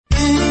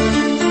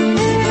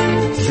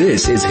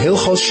This is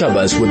Hilchos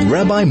Shabbos with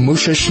Rabbi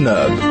Moshe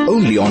Shnerb,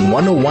 only on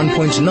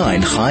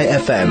 101.9 Chai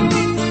FM.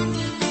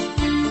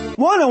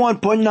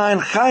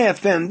 101.9 Chai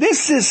FM.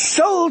 This is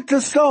Soul to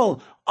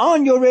Soul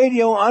on your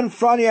radio on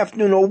Friday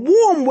afternoon. A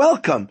warm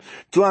welcome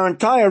to our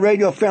entire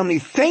radio family.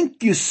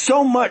 Thank you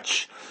so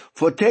much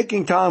for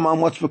taking time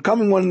on what's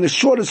becoming one of the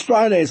shortest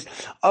Fridays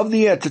of the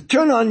year to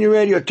turn on your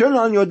radio, turn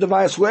on your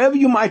device, wherever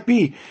you might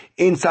be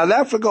in South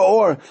Africa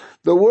or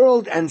the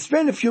world, and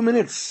spend a few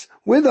minutes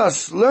with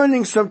us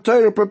learning some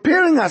Torah,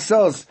 preparing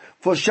ourselves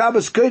for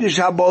Shabbos Kodesh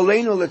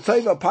Haboleinu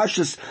L'Tova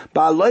Parshat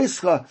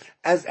Behaaloscha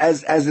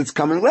as it's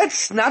coming.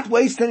 Let's not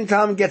waste any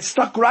time and get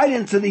stuck right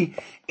into the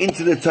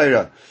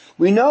Torah.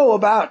 We know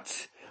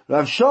about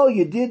Rav Shol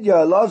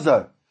Yedidya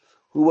Elazar,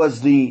 who was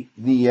the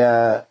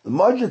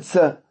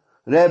Mojitza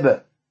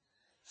Rebbe.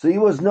 So he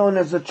was known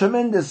as a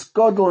tremendous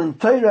Gadol in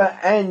Torah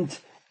and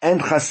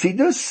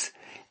Chasidus,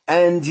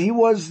 and he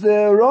was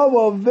the Rav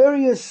of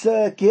various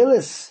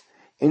Kehillos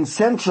in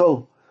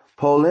central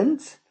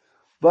Poland,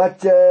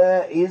 but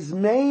his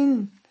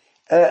main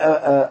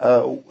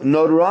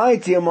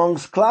notoriety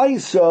amongst Klal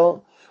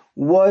Yisrael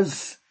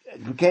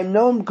became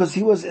known because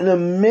he was an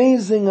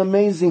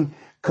amazing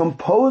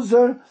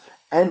composer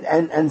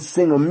and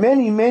singer.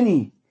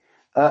 Many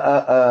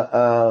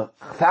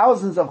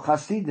thousands of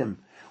Hasidim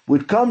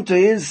would come to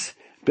his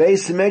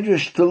Beis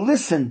Medrash to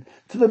listen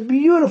to the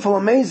beautiful,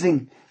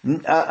 amazing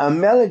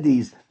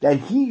melodies that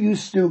he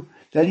used to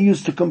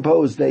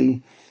compose.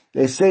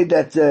 They say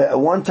that at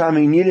one time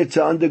he needed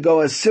to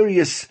undergo a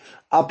serious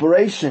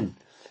operation,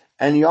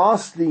 and he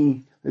asked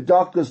the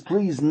doctors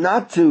please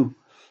not to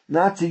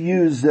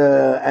use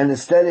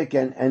anesthetic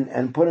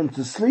and put him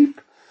to sleep.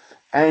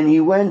 And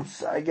he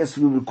went, I guess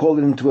we would call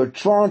it, into a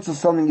trance or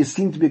something. He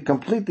seemed to be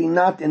completely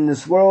not in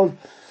this world.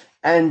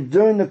 And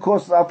during the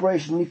course of the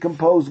operation, he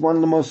composed one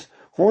of the most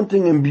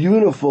haunting and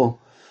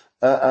beautiful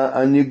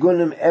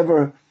nigunim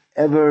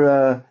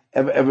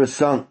ever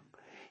sung.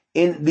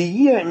 In the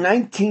year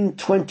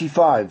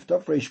 1925,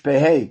 Tafresh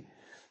Pehei,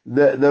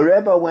 the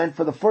Rebbe went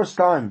for the first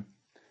time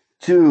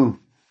to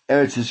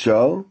Eretz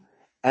Yisrael,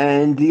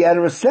 and he had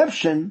a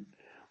reception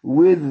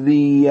with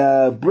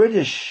the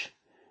British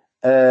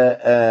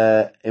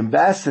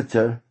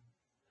ambassador,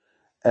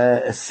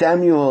 Herbert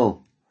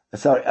Samuel,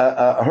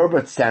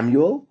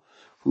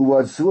 who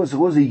was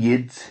a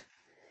Yid,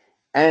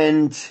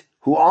 and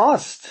who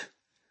asked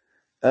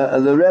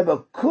the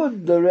Rebbe,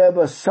 could the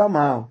Rebbe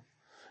somehow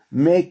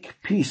make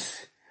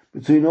peace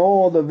between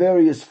all the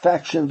various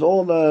factions,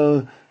 all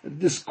the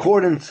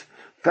discordant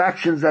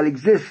factions that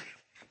exist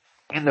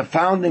in the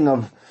founding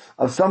of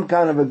some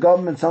kind of a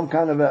government, some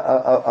kind of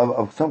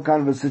a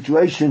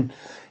situation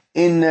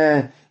in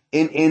Eretz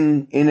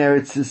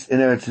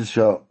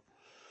Yisrael.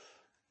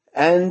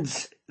 And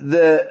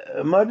the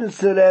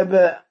Mordechai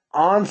Rebbe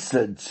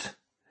answered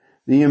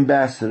the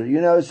ambassador.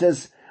 It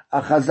says,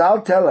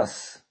 Chazal tell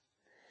us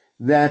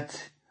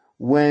that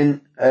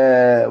when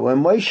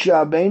Moshe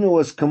Rabbeinu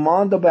was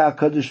commanded by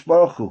HaKadosh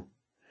Baruch Hu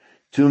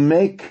to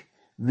make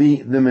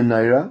the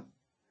menorah,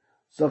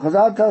 so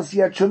Chazal tells us he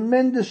had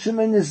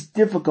tremendous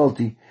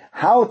difficulty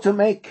how to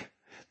make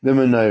the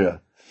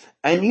menorah.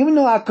 And even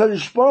though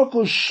HaKadosh Baruch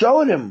Hu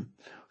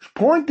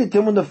pointed to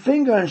him with the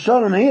finger and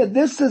showed him, here,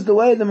 this is the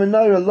way the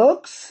menorah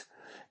looks,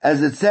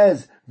 as it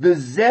says,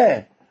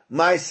 V'zeh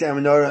ma'aseh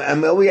menorah.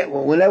 And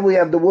whenever we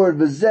have the word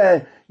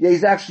V'zeh,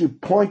 he's actually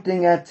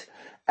pointing at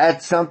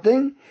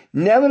something.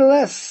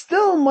 Nevertheless,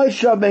 still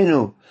Moshe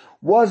Rabbeinu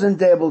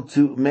wasn't able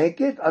to make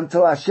it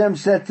until Hashem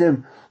said to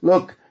him,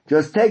 look,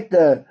 just take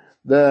the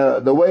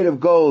weight of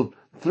gold,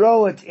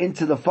 throw it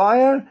into the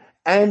fire,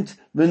 and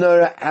the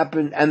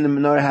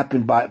menorah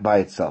happened by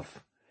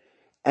itself.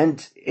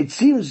 And it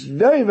seems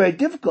very, very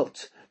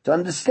difficult to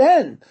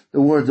understand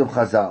the words of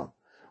Chazal.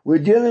 We're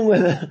dealing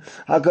with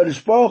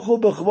HaKadosh Baruch Hu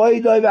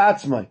b'chvoidoi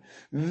v'atzmai,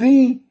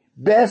 the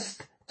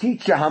best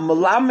teacher,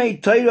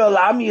 Hamalamei Torah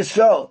L'Am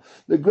Yisrael,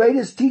 the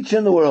greatest teacher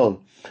in the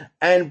world,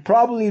 and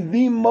probably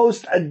the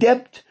most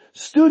adept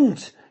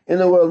student in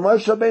the world,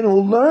 Moshe Rabbeinu,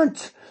 who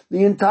learnt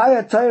the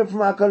entire Torah from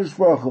HaKadosh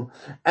Baruch Hu.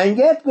 And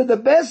yet, with the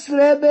best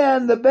Rebbe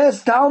and the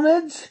best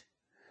Talmud,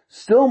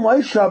 still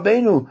Moshe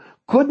Rabbeinu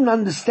couldn't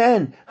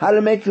understand how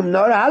to make the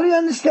menorah. How do you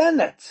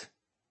understand that?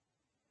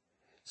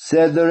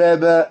 Said the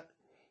Rebbe,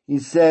 he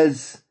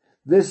says,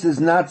 this is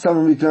not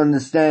something we can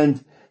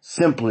understand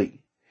simply.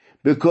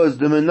 Because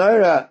the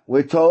menorah,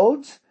 we're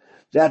told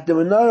that the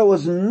menorah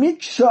was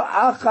miksha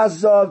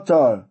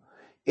achazavtar.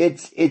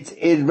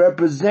 It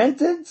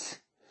represented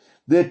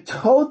the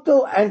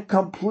total and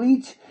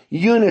complete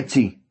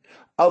unity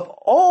of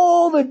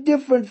all the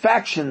different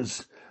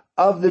factions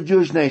of the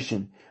Jewish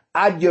nation.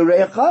 Ad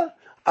Yerecha,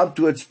 up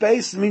to its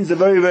base, means a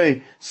very,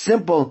 very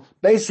simple,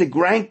 basic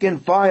rank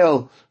and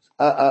file,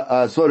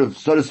 so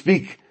to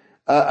speak,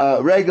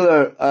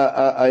 regular,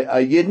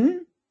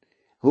 Yidden,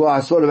 who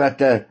are sort of at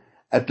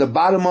the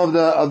bottom of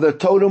the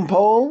totem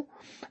pole,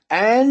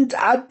 and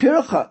Ad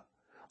Pircha,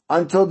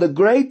 until the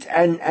great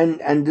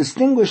and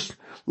distinguished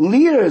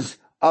leaders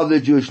of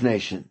the Jewish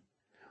nation.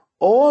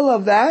 All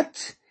of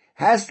that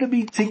has to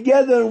be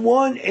together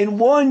in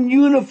one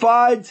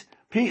unified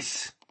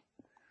piece.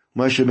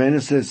 Moshe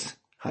Rabbeinu says,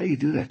 how do you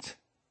do that?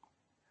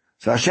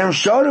 So Hashem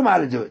showed him how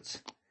to do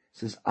it. He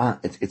says,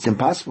 it's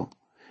impossible.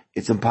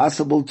 It's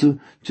impossible to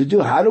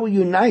do. How do we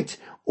unite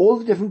all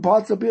the different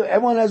parts of people?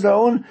 Everyone has their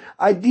own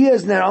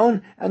ideas and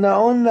their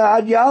own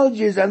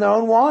ideologies and their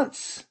own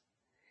wants.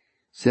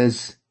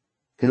 Says,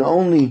 can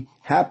only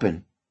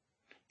happen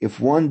if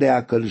one day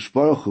HaKadosh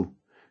Baruch Hu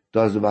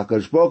does it.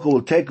 HaKadosh Baruch Hu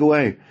will take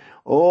away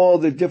all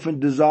the different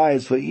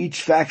desires for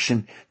each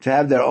faction to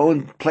have their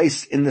own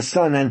place in the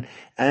sun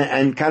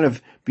and kind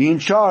of be in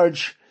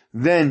charge.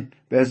 Then,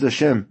 Be'ez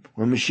Hashem,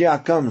 when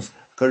Mashiach comes,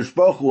 HaKadosh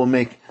Baruch Hu will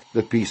make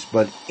the peace.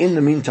 But in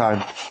the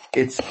meantime,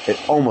 it's an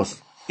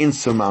almost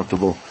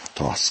insurmountable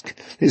task.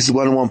 This is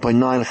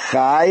 101.9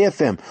 Chai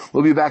FM.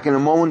 We'll be back in a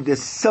moment.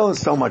 There's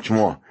so much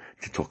more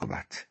to talk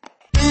about.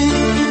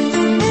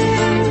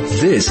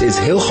 This is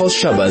Hilchos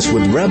Shabbos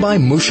with Rabbi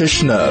Moshe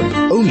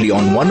Shnerb, only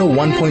on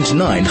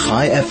 101.9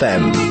 Chai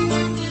FM.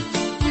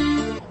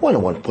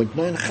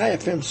 101.9 Chai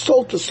FM,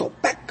 soul to soul,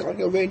 back on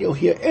your radio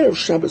here, Erev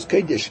Shabbos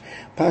Kodesh,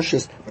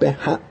 Parshat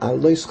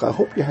Behaaloscha. I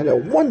hope you had a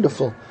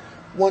wonderful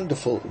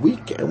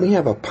week, and we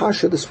have a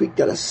Parsha this week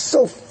that is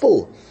so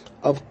full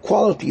of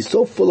quality,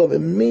 so full of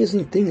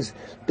amazing things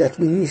that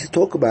we need to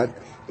talk about.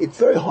 It's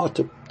very hard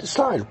to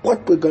decide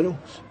what we're going to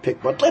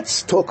pick, but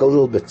let's talk a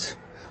little bit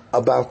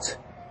about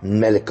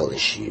medical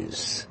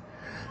issues.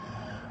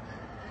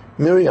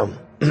 Miriam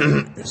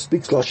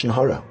speaks Lashon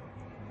Hara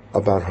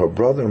about her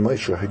brother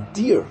Moshe, her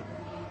dear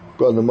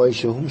brother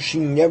Moshe, whom she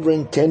never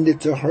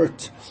intended to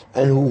hurt,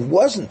 and who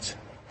wasn't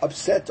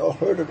upset or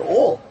hurt at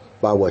all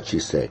by what she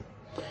said.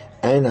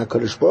 And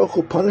HaKadosh Baruch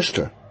Hu punished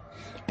her,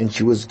 and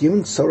she was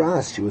given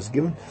saras, she was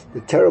given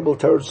the terrible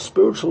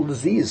spiritual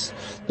disease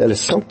that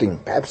is something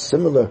perhaps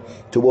similar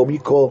to what we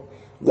call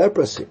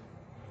leprosy.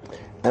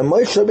 And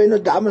Moshe Rabbeinu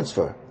davens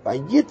for her. By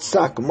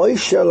Yitzhak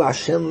Moshe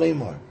Lashem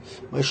Lemor,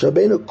 Moshe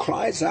Rabbeinu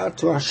cries out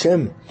to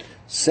Hashem,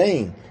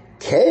 saying,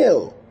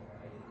 Kael,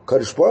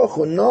 Kadosh Baruch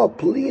Hu, no,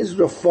 please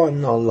Rafa,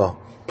 no, Allah,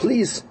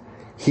 please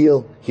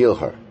heal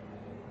her.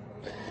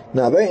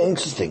 Now, very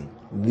interesting.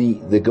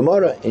 The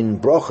Gemara in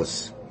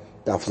Brachos,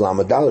 Daf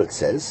Lamed Dalet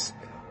says,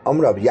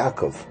 Amrav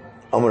Yaakov,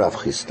 Amrav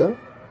Chista,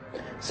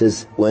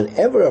 says,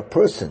 whenever a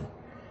person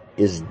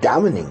is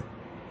davening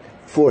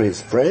for his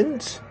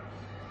friends,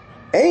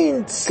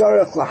 Ein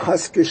tzarech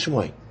lahaskir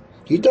shmoi.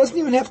 He doesn't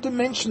even have to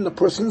mention the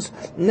person's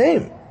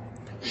name.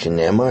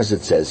 Shneema, as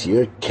it says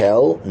here,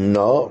 Kel,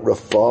 no,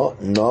 Rafa,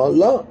 no,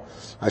 la.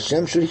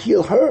 Hashem should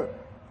heal her.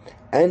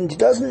 And he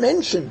doesn't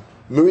mention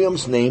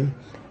Miriam's name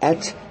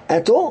at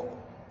all.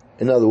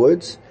 In other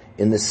words,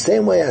 in the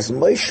same way as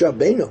Moshe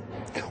Rabbeinu,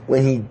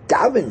 when he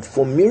davened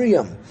for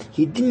Miriam,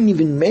 he didn't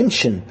even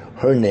mention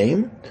her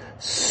name.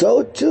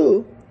 So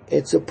too,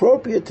 it's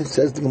appropriate, it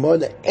says the Gemara,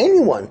 that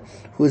anyone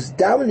who is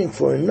davening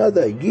for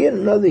another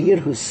year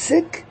who's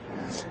sick,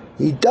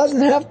 he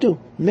doesn't have to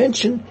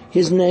mention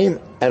his name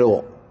at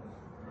all.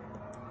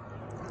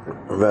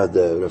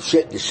 The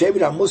Shevet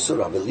HaMusar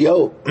Rav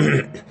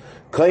Eliyahu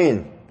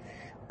Kohen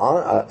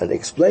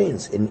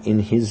explains in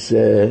his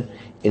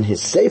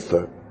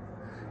Sefer,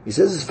 he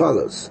says as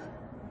follows: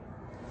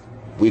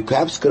 we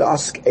perhaps could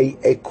ask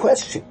a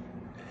question.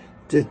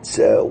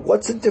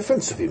 What's the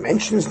difference if you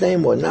mention his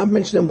name or not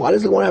mention him? Why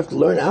does the one have to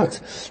learn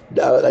out?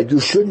 Like you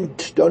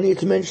don't need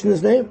to mention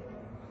his name?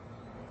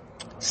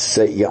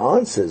 So he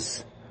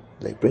answers,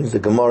 like brings the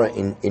Gemara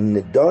in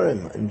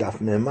Nedarim, in Daf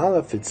Mem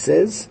Aleph, it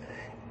says,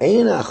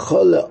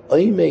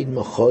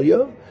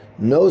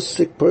 no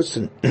sick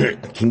person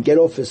can get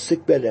off his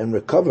sickbed and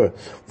recover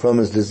from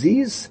his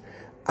disease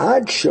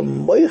till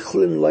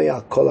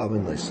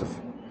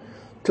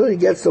he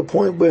gets to a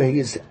point where he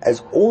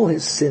has all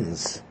his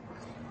sins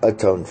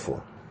atoned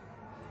for.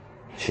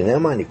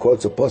 Shneema, he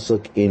quotes a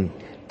pasuk in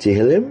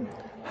Tehillim,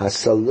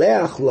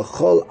 Hasaleach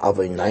l'chol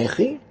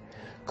aveinaychi,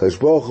 Kadosh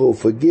Baruch Hu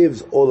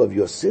forgives all of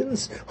your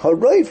sins,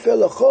 Haroifeh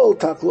l'chol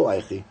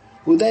takloaichi,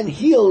 who then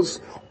heals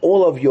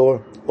all of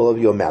your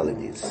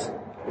maladies.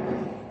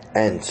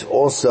 And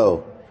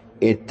also,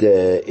 it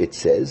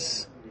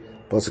says,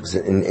 pasuk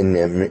in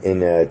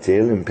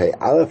Tehillim Pei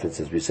Aleph, it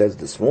says, we said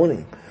this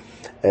morning,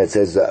 it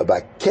says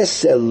about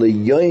Kesel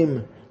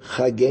l'yoim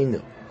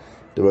chagenu.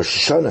 The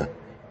Rosh Hashanah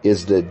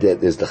is the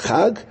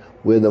Chag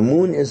where the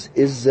moon is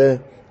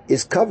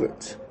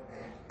covered,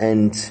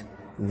 and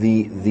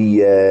we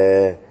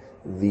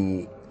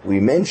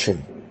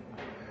mention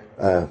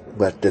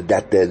but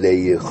that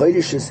the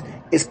Chodesh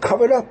is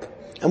covered up,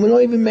 and we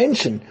don't even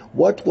mention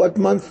what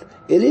month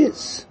it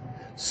is,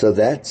 so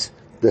that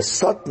the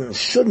Satan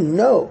shouldn't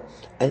know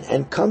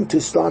and come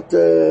to start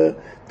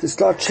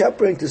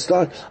shepherding, to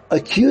start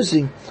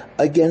accusing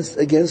against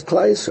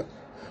Klal Yisrael.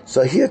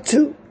 So here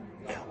too,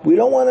 we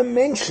don't want to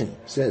mention,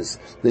 says,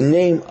 the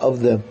name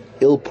of the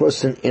ill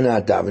person in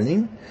our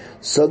davening,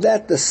 so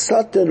that the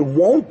Satan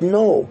won't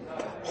know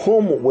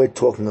whom we're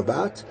talking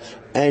about,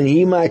 and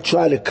he might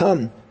try to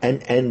come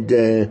and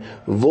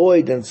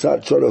void and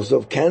sort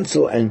of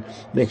cancel and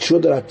make sure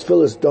that our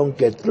tefillahs don't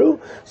get through.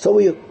 So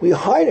we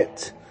hide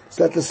it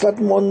so that the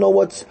Satan won't know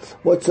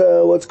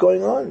what's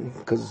going on.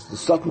 Because the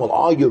Satan will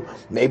argue,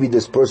 maybe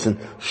this person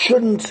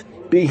shouldn't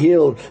be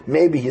healed,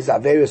 maybe his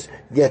Averos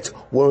yet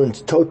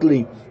weren't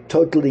totally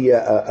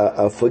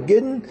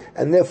forgiven,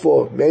 and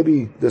therefore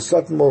maybe the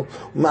Satan will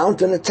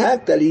mount an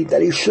attack that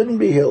he shouldn't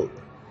be healed.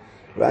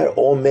 Right?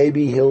 Or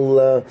maybe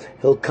he'll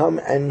come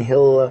and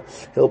he'll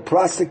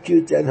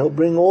prosecute and he'll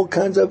bring all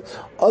kinds of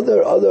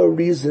other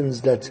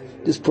reasons that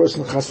this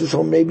person Chas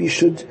v'Shalom maybe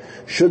should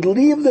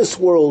leave this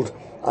world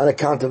on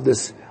account of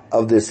this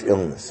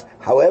illness.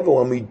 However,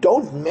 when we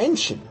don't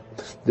mention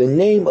the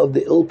name of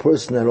the ill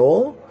person at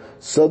all,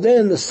 so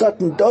then the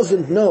Satan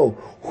doesn't know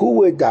who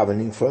we're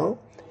davening for,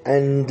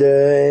 and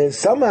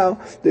somehow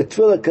the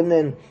tefillah can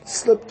then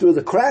slip through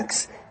the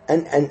cracks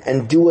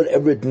and do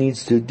whatever it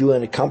needs to do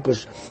and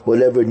accomplish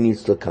whatever it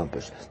needs to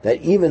accomplish. That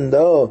even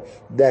though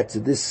that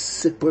this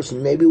sick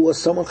person maybe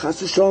was someone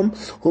Chas v'Shalom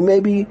who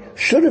maybe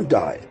should have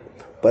died,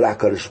 but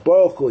HaKadosh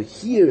Baruch Hu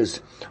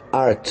hears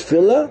our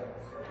tefillah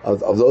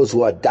of those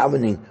who are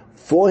davening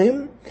for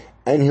him,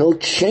 and he'll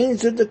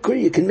change the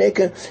decree. You can make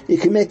a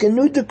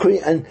new decree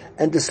and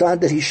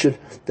decide that he should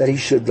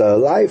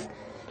life.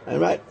 And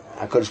right,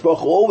 HaKadosh Baruch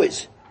Hu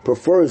always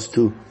prefers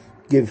to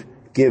give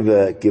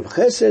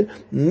chesed.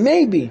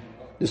 Maybe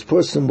this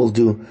person will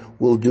do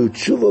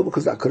tshuva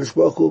because HaKadosh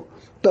Baruch Hu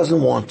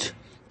doesn't want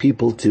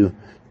people to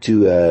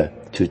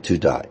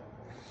die.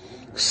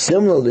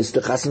 Similarly,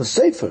 the Chasam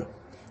Sofer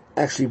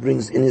actually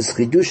brings in his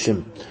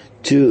chidushim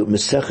to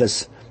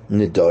Meseches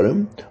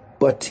Nedarim,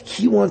 but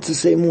he wants to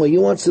say more. He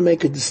wants to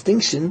make a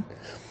distinction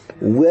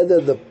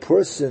whether the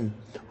person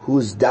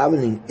who's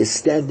davening is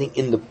standing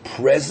in the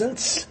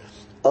presence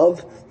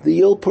of the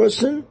ill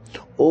person,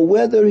 or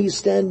whether he's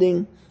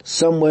standing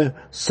somewhere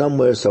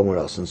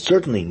else. And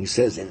certainly, he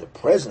says, in the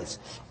presence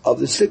of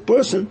the sick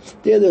person,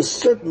 there's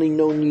certainly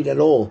no need at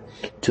all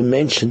to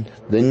mention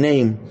the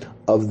name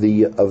of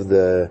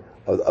the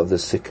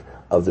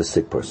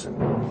sick person.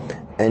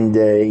 And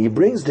he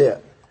brings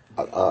there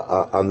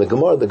on the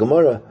Gemara. The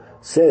Gemara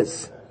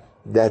says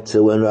that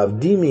when Rav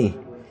Dimi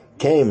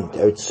came to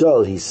Eretz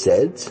Yisrael, he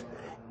said,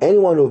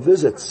 anyone who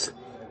visits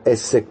a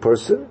sick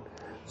person,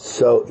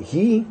 so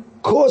he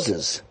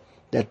causes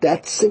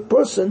that sick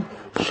person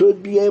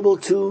should be able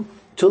to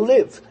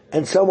live.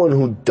 And someone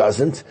who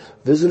doesn't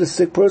visit a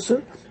sick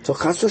person, so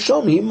Chas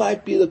v'Shalom, he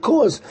might be the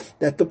cause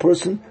that the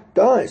person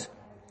dies.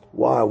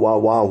 Why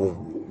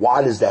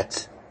does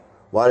that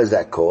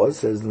cause,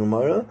 says the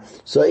Gemara?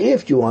 So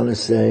if you want to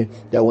say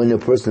that when a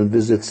person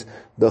visits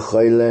the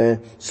Chayle,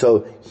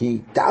 so he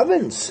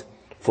davens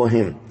for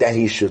him that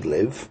he should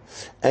live,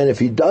 and if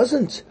he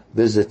doesn't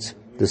visit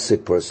the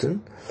sick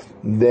person,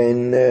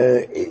 then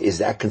is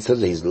that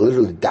considered he's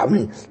literally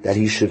davening that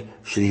he should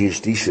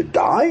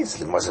die? So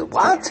the Gemara says,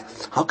 what?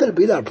 How could it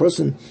be that a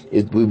person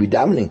will be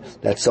davening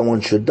that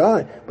someone should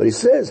die? But he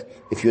says,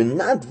 if you're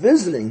not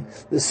visiting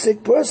the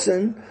sick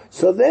person,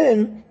 so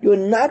then you're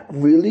not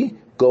really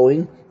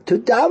going to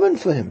daven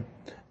for him,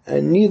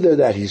 and neither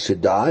that he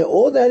should die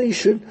or that he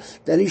should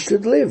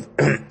live.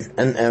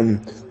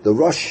 And the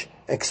Rosh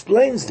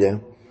explains there,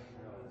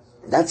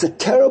 that's a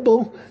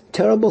terrible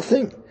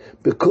thing.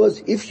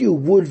 Because if you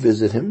would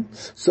visit him,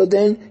 so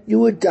then you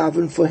would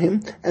daven for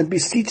him and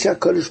beseech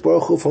HaKadosh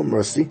Baruch Hu for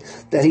mercy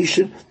that he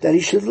should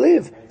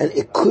live. And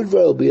it could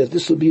well be that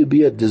this will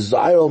be a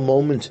desirable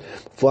moment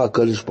for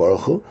HaKadosh Baruch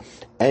Hu,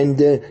 and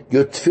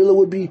your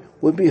tefillah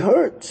would be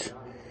hurt.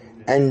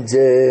 And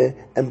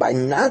by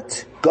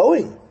not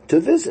going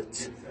to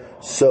visit,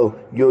 so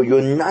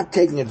you're not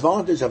taking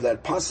advantage of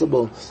that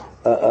possible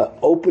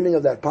opening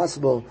of that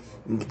possible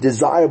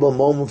desirable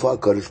moment for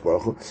HaKadosh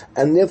Baruch Hu,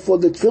 and therefore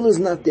the tefillah is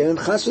not there, and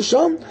Chas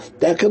v'Shalom,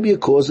 that could be a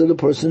cause that the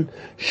person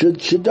should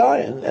die.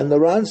 And the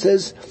Ran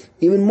says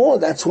even more,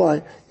 that's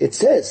why it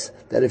says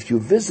that if you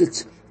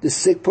visit the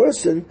sick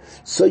person,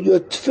 so your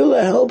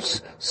tefillah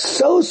helps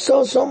so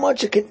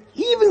much, it can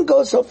even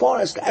go so far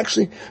as to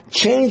actually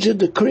change the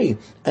decree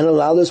and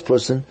allow this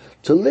person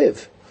to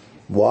live.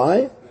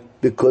 Why?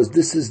 Because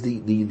this is the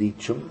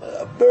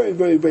very,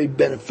 very, very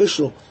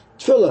beneficial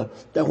tefillah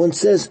that one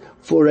says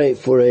for a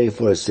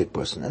sick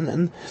person. And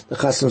then the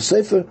Chasam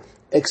Sofer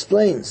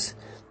explains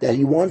that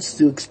he wants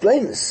to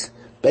explain this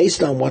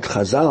based on what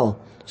Chazal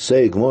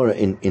say Gemara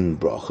in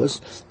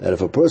Brachos, that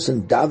if a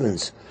person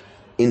davens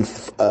in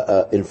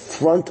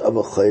front of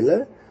a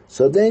chayla,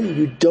 so then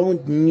you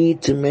don't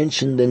need to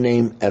mention the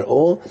name at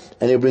all.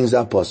 And he brings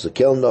up also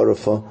Kel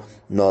Norafa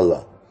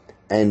Nola,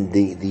 and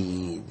the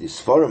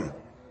Sfarim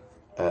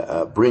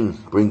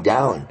bring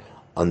down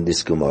on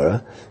this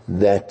Gemara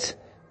that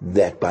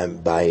by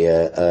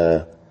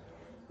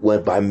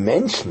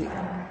mentioning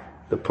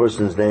the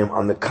person's name,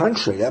 on the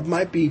contrary, that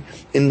might be,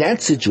 in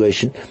that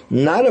situation,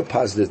 not a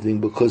positive thing,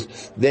 because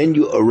then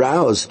you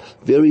arouse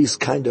various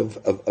kind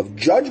of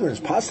judgments,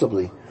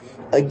 possibly,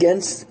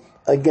 against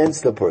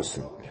the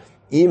person.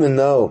 Even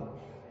though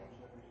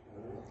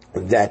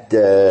that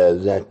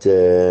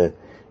the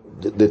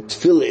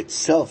tefillah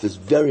itself is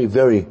very,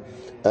 very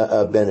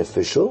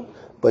beneficial,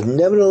 but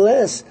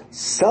nevertheless,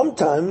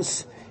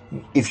 sometimes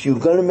if you're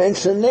going to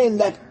mention a name,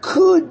 that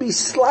could be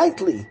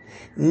slightly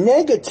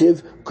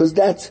negative, because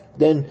that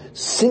then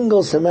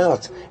singles him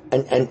out.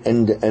 And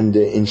in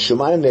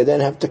Shemayim they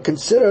then have to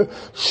consider,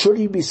 should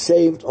he be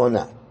saved or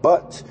not?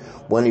 But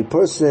when a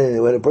person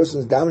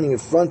is davening in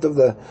front of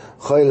the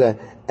choile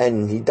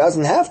and he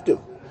doesn't have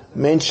to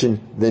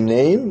mention the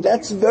name,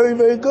 that's very,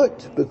 very good,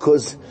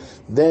 because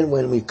then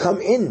when we come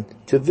in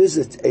to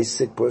visit a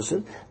sick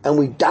person and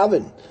we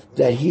daven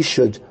that he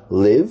should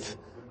live,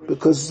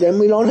 because then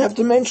we don't have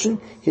to mention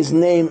his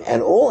name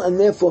at all, and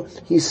therefore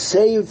he's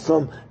saved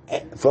from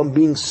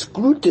being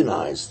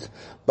scrutinized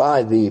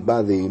by the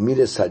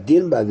midas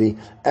hadin, by the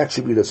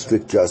attribute of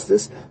strict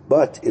justice.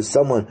 But if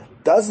someone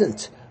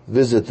doesn't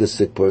visit the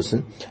sick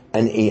person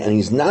and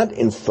he's not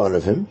in front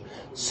of him,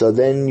 so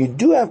then you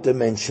do have to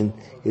mention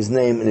his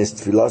name in his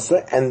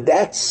tefillah, and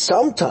that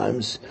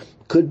sometimes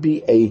could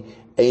be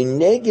a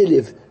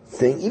negative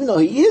thing, even though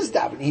he's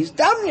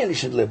davening and he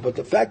should live, but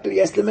the fact that he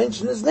has to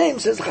mention his name,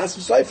 says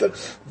Chasam Sofer,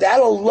 that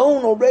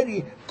alone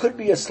already could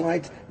be a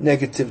slight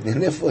negative,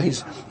 and therefore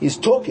he's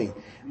talking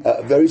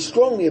very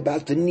strongly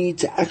about the need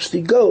to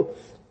actually go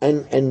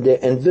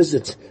and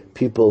visit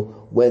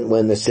people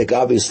when they're sick,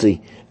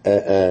 obviously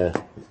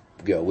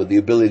with the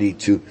ability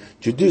to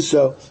do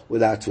so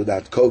without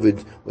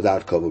COVID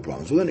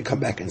problems. We're going to come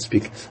back and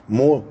speak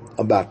more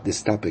about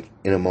this topic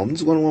in a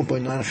moment. It's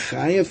 101.9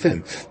 Chai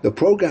FM. The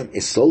program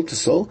is Soul to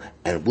Soul,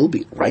 and we'll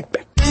be right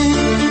back.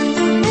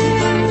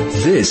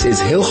 This is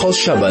Hilchos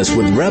Shabbos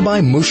with Rabbi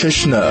Moshe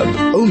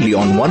Shnerb, only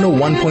on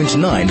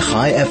 101.9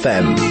 Chai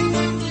FM.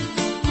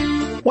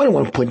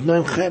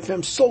 101.9 Chai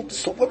FM, Soul to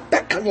Soul. We're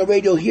back on your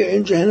radio here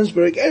in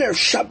Johannesburg. Erev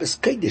Shabbos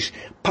Kodesh,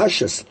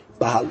 Parshat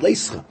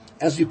Behaaloscha.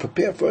 As we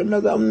prepare for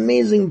another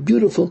amazing,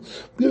 beautiful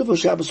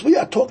Shabbos, we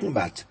are talking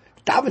about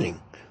davening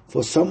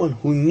for someone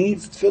who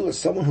needs tefillah,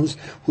 someone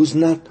who's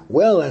not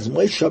well, as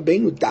Moshe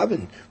Rabbeinu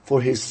davened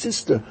for his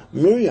sister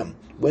Miriam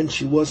when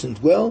she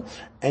wasn't well,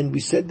 and we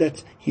said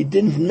that he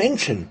didn't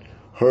mention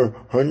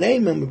her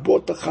name, and we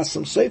brought the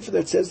Chasam Sofer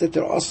that says that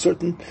there are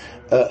certain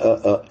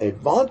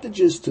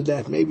advantages to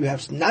that, maybe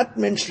perhaps not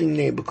mentioning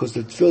name, because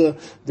the tefillah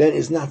then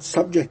is not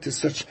subject to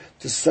such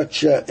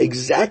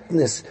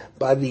exactness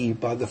by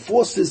the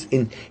forces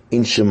in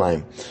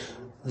Shemayim.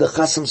 The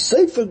Chasam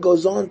Sofer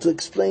goes on to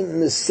explain in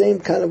the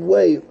same kind of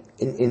way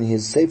in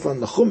his Sefer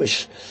on the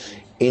Chumash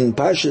in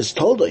Parshat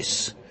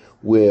Toldos,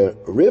 where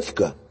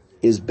Rivka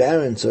is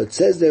barren. So it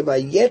says there,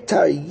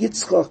 Vayetar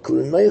Yitzchak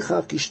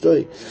l'noichach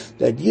ishtoi,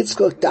 that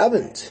Yitzchak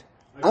davened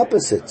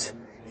opposite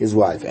his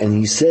wife. And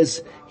he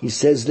says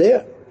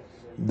there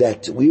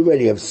that we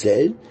already have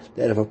said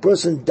that if a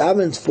person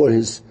davens for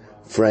his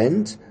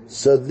friend,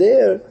 so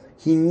there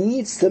he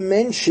needs to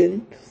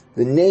mention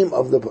the name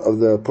of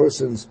the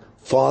person's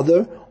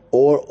father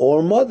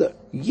or mother.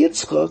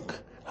 Yitzchak,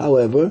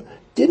 however,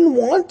 didn't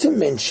want to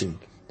mention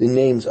the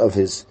names of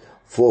his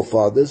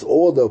forefathers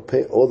or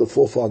the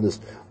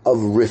forefathers of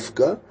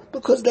Rivka,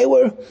 because they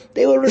were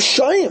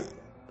Rishayim.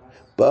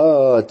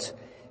 But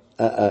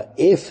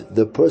if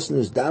the person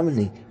who's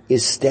davening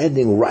is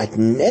standing right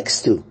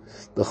next to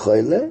the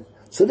choile,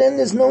 so then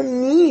there's no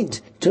need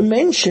to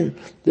mention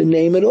the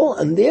name at all,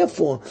 and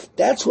therefore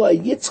that's why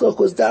Yitzchak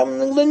was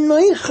davening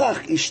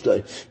l'noichach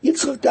ishtoi.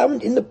 Yitzchak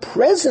davened in the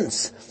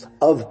presence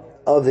of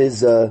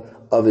his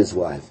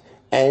wife,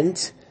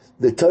 and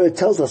the Torah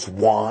tells us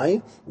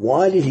why.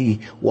 Why did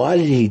he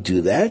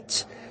do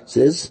that? It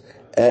says.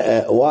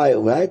 Why,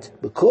 right?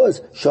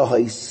 Because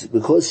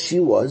she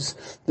was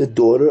the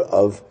daughter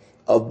of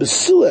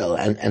Besuel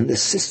and the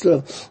sister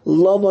of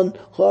Lavan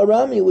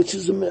Harami, which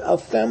is a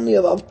family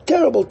of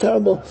terrible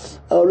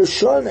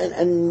Rishon,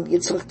 and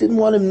Yitzchak didn't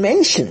want to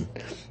mention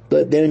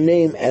their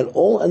name at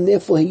all, and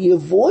therefore he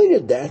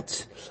avoided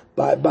that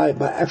by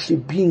actually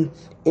being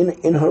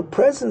in her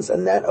presence,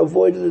 and that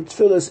avoided the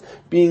tefillas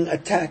being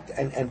attacked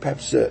and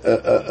perhaps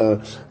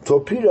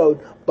torpedoed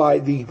by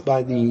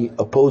the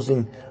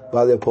opposing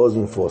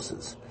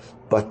forces.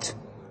 But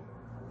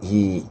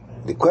the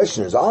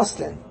question is asked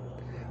then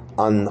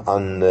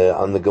on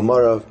the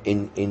Gemara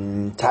in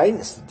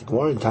Tainus. The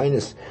Gemara in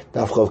Tainus,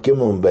 Daf Chav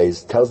Gimel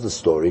Beis, tells the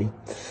story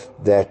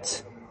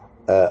that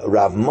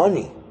Rav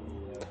Mani,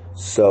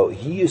 so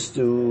he used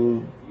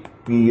to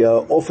be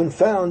often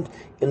found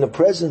in the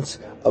presence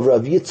of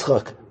Rav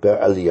Yitzchak ber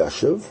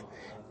Eliyashiv,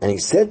 and he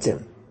said to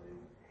him,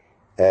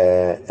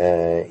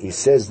 he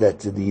says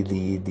that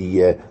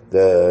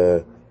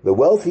the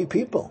wealthy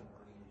people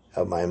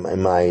in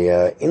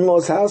my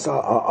in-laws' house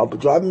are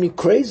driving me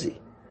crazy.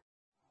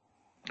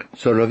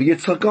 So Rav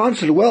Yitzchak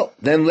answered, well,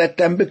 then let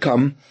them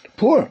become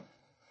poor.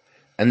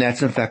 And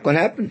that's in fact what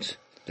happened.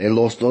 They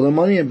lost all their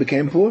money and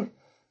became poor.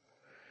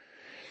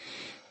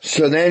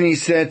 So then he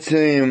said to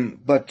him,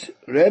 but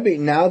Rabbi,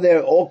 now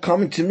they're all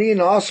coming to me and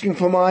asking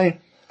for my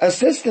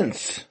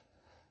assistance.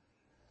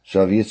 So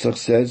Rav Yitzchak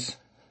says,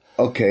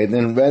 okay,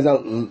 then rather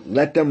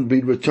let them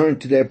be returned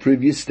to their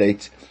previous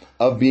state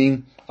of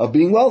being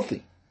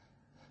wealthy.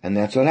 And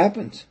that's what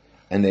happened.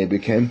 And they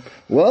became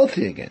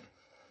wealthy again.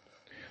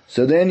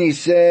 So then he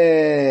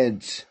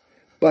said,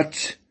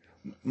 but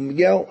and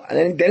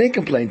then he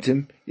complained to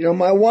him,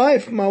 my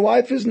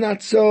wife is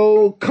not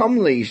so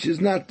comely.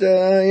 She's not,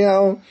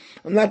 I'm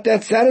not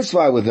that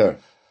satisfied with her.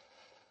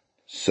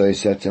 So he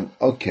said to him,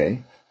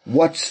 okay,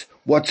 what's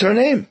her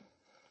name?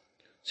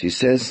 So he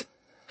says,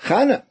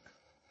 Chana.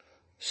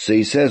 So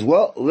he says,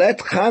 well, let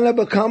Chana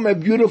become a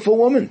beautiful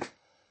woman.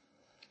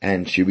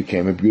 And she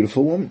became a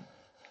beautiful woman.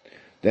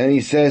 Then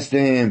he says to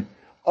him,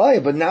 oh, yeah,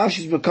 but now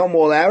she's become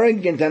all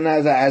arrogant and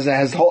has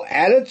a whole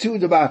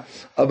attitude about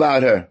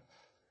her.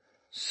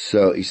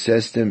 So he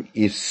says to him,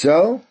 if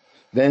so,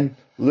 then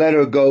let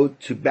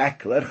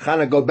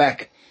Chana go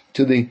back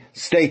to the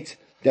state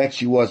that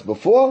she was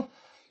before,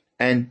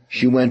 and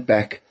she went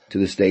back to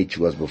the state she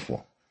was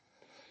before.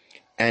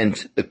 And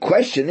the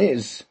question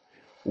is,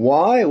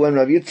 why, when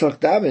Rabbi Yitzchak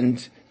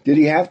davened, did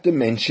he have to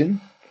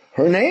mention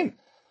her name?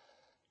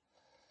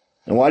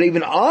 And why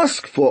even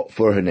ask for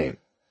her name?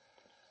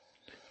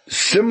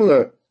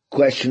 Similar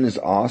question is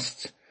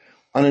asked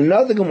on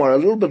another Gemara a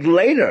little bit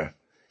later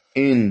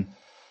in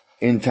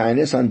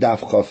Tainus on Daf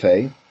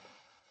Chafei,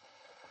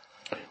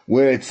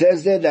 where it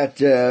says there that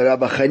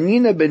Rabbi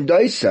Chanina ben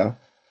Doisa,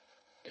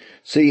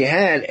 so he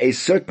had a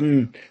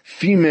certain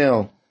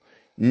female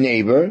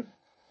neighbor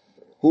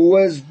who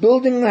was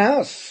building a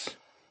house,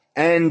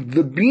 and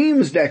the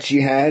beams that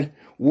she had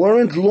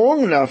weren't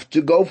long enough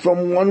to go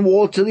from one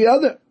wall to the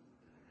other.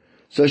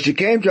 So she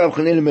came to Rabbi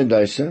Chanina ben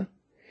Doisa,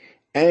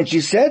 and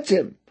she said to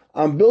him,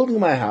 I'm building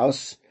my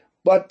house,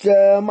 but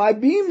my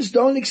beams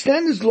don't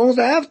extend as long as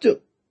I have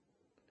to.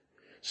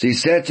 So he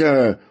said to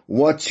her,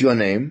 what's your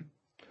name?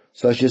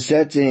 So she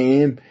said to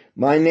him,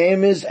 my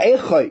name is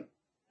Eichai.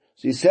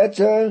 So he said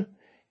to her,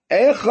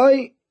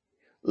 Eichai,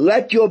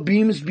 let your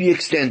beams be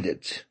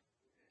extended.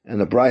 And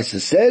the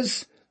Brisa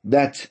says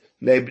that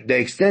they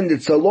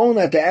extended so long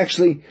that they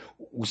actually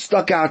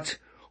stuck out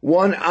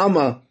one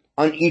amma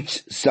on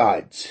each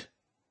side.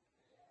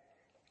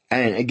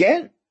 And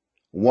again,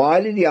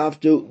 why did he have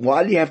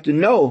to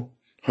know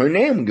her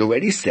name? You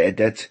already said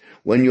that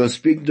when you're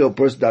speaking to a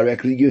person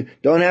directly, you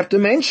don't have to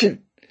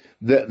mention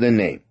the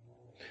name.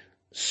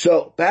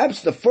 So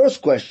perhaps the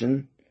first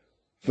question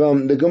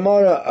from the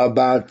Gemara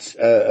about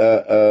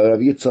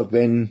Rabbi Yitzchak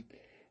ben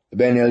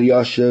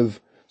Eliashiv,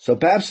 so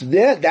perhaps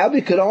that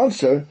we could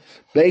answer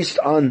based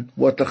on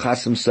what the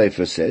Chasam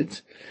Sofer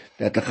said,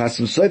 that the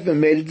Chasam Sofer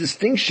made a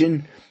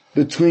distinction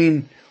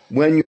between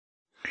when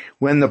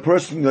the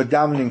person you're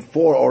davening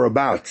for or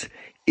about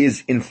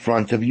is in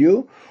front of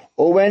you,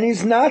 or when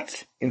he's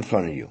not in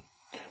front of you.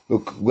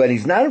 Look, when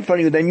he's not in front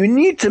of you, then you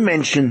need to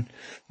mention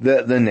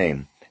the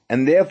name.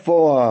 And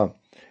therefore,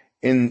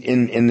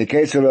 in the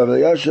case of Rabbi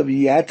Yosef,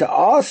 he had to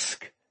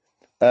ask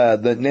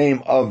the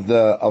name of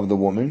the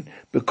woman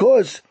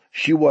because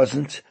she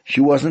wasn't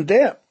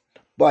there.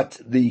 But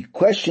the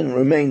question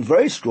remained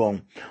very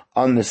strong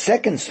on the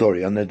second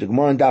story, on the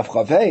Gemara and Daf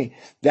Chavei.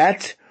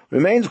 That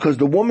remains because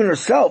the woman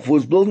herself who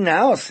was building the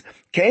house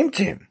came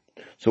to him.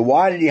 So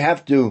why did he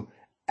have to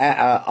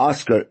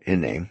ask her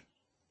name?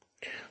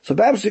 So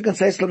perhaps you can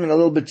say something a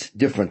little bit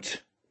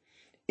different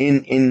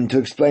to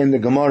explain the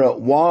Gemara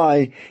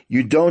why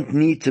you don't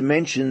need to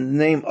mention the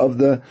name of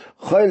the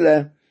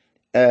Choyle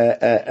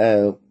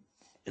in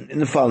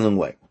the following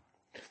way.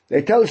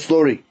 They tell a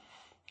story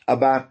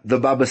about the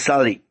Baba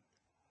Sali,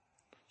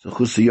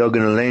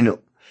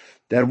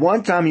 that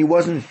one time he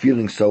wasn't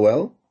feeling so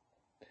well,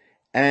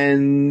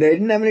 and they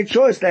didn't have any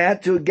choice. They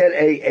had to get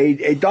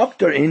a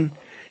doctor in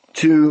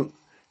to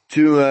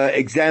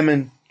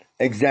examine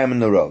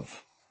the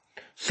Rav.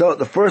 So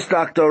the first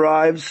doctor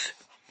arrives.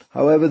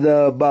 However,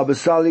 the Baba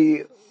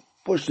Sali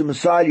pushed him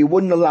aside. He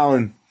wouldn't allow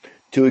him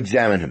to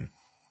examine him,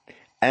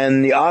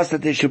 and he asked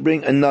that they should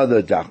bring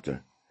another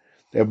doctor.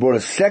 They brought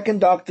a second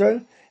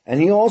doctor, and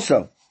he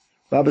also,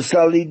 Baba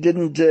Sali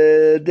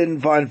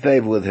didn't find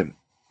favor with him.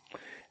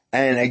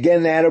 And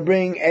again, they had to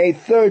bring a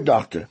third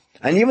doctor,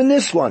 and even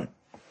this one,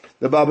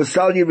 the Baba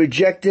Sali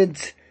rejected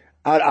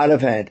out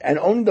of hand. And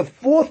only the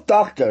fourth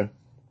doctor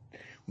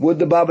would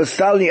the Baba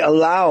Sali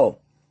allow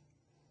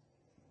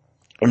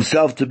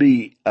himself to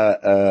be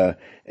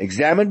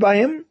examined by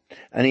him,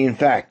 and he in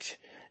fact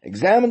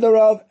examined the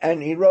Rav,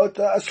 and he wrote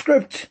a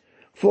script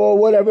for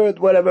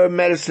whatever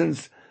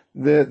medicines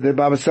the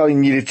Baba Sali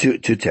needed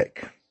to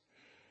take.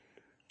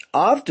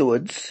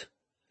 Afterwards,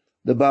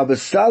 the Baba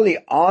Sali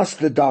asked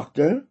the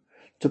doctor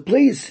to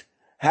please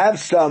have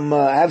some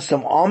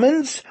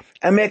almonds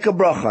and make a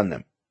bracha on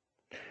them.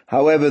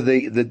 However,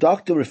 the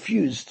doctor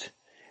refused,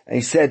 and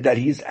he said that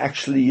he's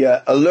actually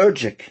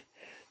allergic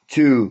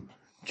to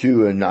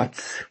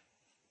nuts.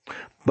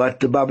 But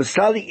the Baba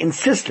Sali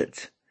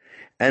insisted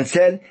and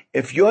said,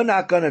 if you're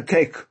not going to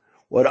take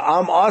what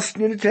I'm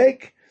asking you to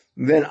take,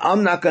 then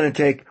I'm not going to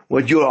take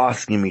what you're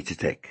asking me to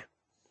take.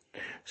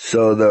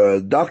 So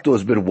the doctor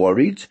was a bit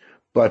worried,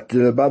 but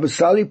Baba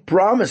Sali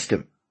promised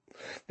him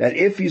that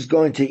if he's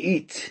going to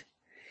eat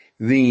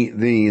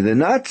the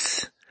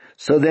nuts,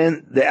 so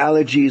then the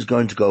allergy is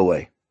going to go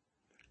away.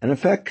 And in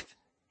fact,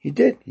 he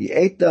did. He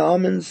ate the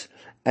almonds,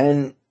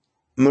 and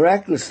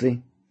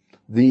miraculously,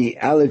 the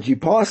allergy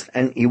passed,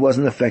 and he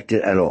wasn't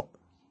affected at all.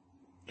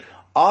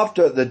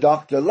 after the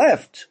doctor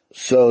left,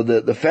 so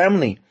the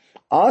family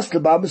asked the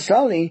Baba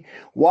Sali,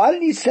 why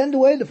did he send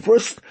away the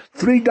first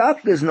 3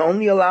 doctors and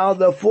only allow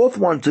the 4th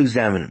one to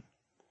examine him?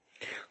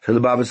 So the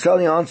Baba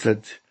Sali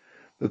answered,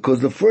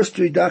 because the first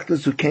 3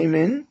 doctors who came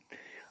in,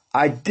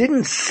 I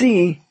didn't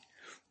see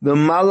the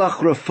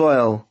Malach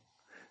Raphael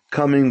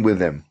coming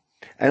with him.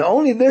 And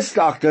only this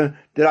doctor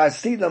did I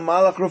see the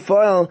Malach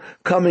Raphael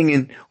coming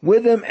in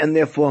with him, and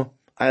therefore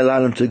I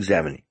allowed him to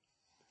examine him.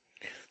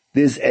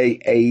 There's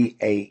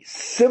a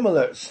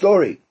similar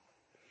story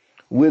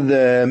with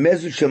the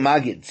Mezritch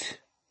Magid,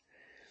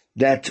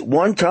 that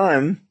one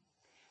time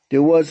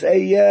there was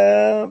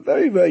a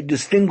very, very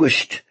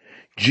distinguished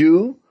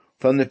Jew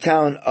from the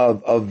town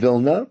of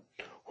Vilna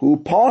who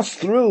passed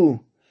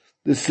through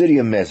the city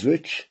of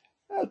Mezritch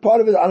as part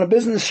of it on a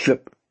business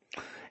trip.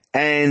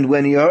 And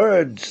when he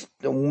heard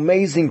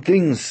amazing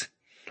things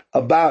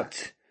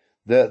about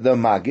the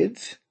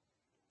Magid,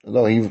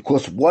 although he of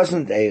course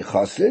wasn't a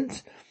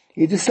chassid,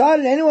 he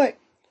decided anyway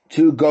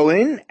to go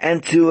in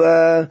and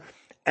to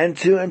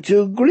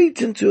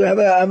greet and to have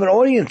an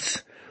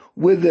audience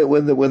with the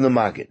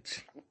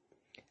Magid.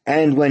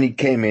 And when he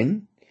came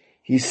in,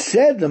 he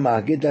said the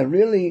Magid that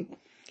really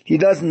he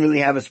doesn't really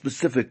have a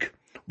specific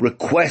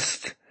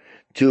request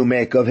to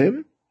make of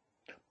him,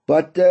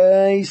 but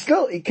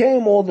he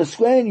came all this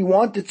way and he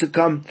wanted to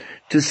come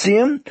to see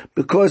him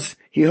because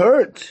he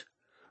heard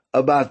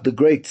about the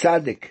great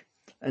tzaddik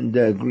and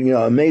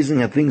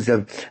amazing things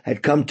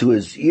had come to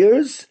his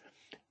ears,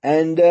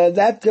 and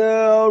that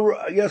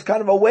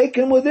kind of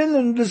awakened within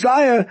him the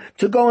desire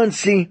to go and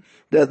see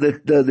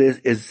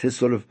his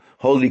sort of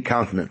holy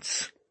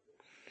countenance.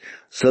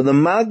 So the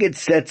Maggid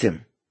said to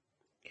him,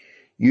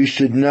 you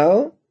should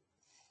know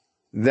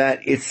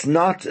that it's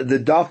not the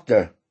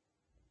doctor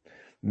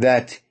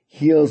that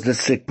heals the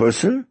sick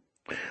person,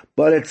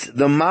 but it's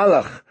the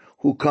Malach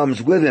who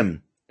comes with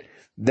him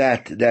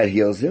that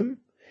heals him.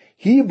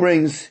 He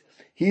brings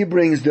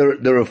the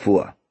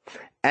refuah.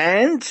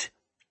 And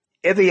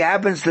if he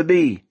happens to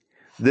be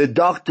the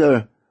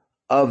doctor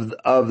of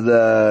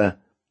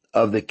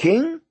the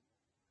king,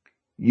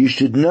 you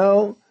should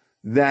know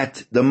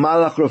that the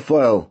Malach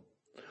Raphael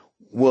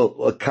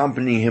will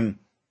accompany him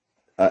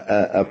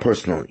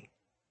personally.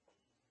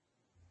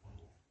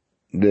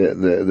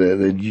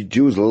 The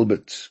Jew was a little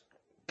bit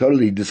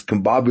totally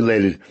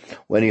discombobulated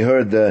when he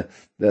heard the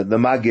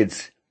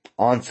Maggid's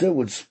answer,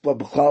 which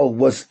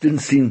didn't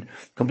seem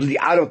completely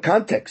out of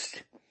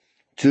context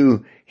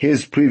to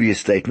his previous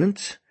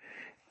statements,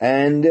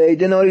 and he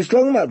didn't know what he was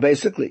talking about,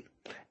 basically.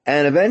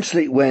 And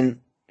eventually,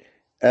 when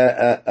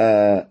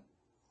so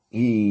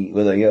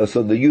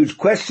the huge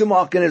question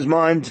mark in his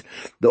mind,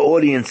 the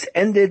audience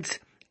ended,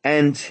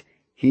 and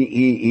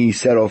he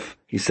set off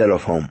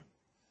home.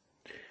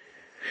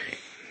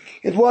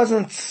 It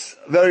wasn't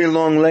very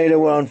long later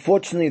where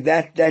unfortunately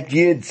that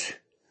Yid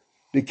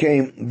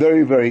became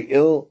very, very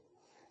ill,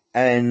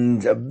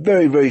 and a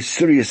very, very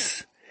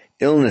serious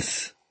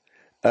illness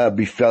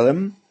befell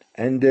him,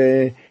 and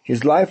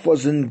his life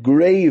was in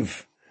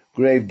grave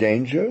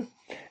danger.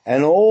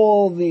 And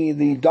all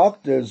the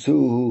doctors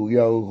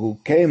who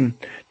came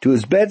to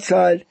his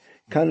bedside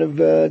kind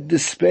of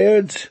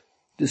despaired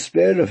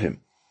of him.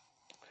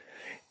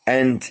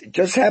 And it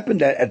just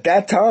happened that at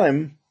that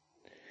time,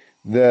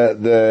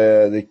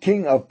 the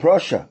king of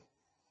Prussia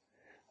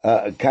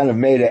kind of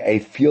made a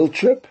field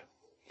trip,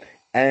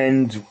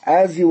 and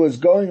as he was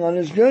going on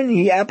his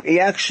journey, he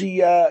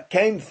actually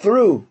came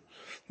through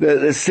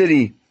the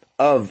city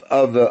of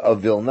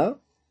Vilna,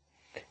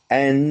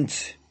 and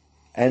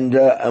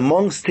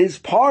amongst his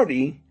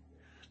party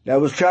that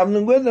was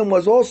traveling with him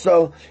was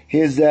also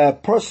his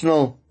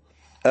personal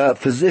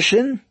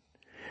physician,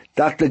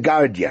 Dr.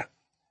 Gardia.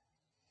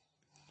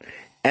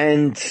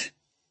 And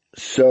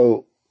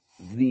so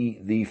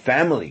the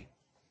family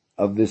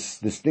of this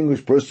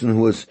distinguished person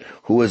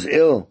who was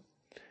ill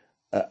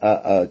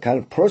kind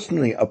of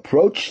personally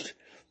approached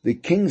the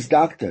king's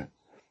doctor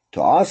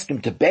to ask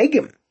him, to beg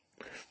him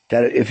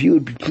that if he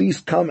would please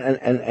come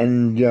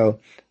and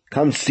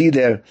come see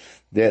their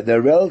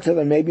relative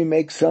and maybe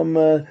make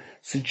some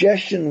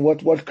suggestion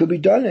what could be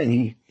done. And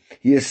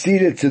he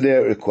acceded to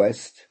their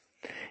request.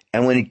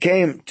 And when he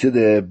came to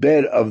the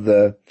bed of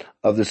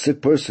the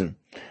sick person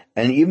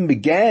and even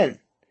began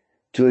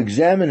to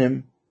examine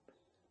him,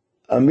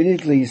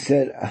 immediately he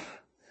said,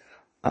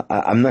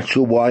 I'm not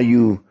sure why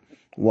you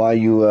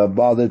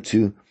bothered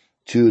to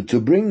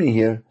bring me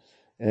here.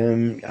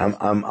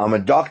 I'm a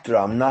doctor.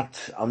 I'm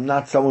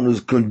not someone who's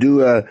going to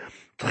do a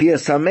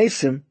tchias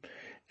hamesim,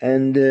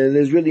 and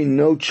there's really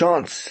no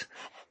chance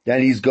that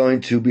he's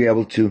going to be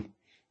able to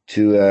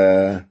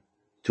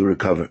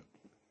recover.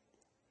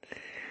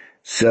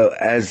 So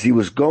as he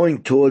was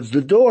going towards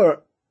the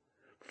door,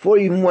 before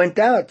he even went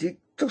out, he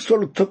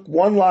took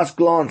one last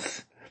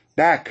glance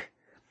back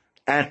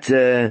at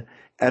the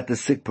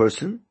sick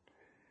person,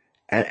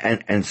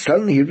 and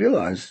suddenly he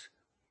realized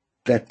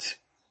that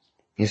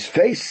his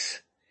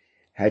face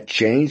had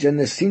changed, and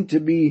there seemed to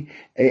be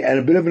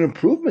a bit of an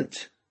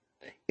improvement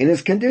in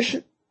his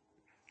condition.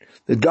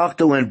 The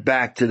doctor went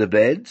back to the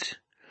bed,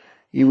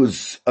 He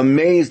was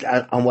amazed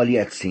on what he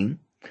had seen,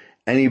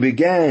 and he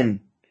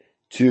began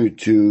to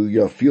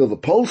feel the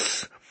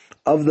pulse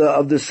of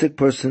the sick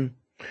person,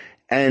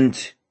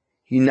 and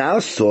he now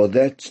saw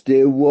that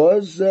there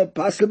was a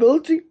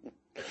possibility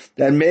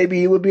that maybe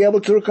he would be able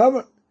to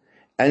recover.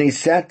 And he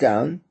sat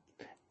down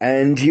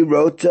and he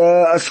wrote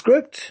a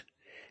script,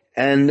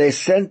 and they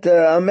sent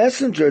a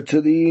messenger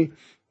to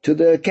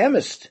the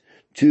chemist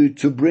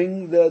to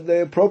bring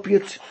the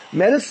appropriate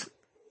medicine.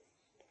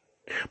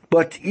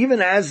 But even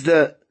as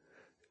the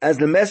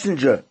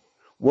messenger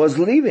was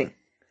leaving,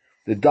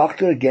 the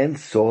doctor again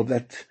saw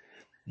that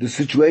the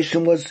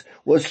situation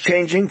was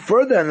changing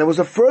further, and there was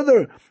a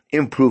further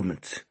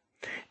improvement.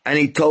 And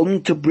he told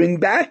him to bring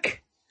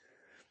back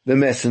the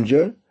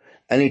messenger,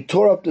 and he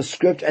tore up the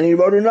script and he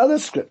wrote another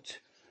script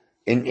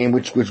in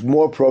which was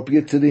more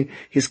appropriate to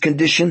his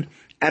condition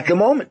at the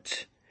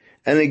moment.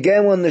 And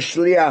again, when the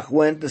shliach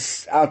went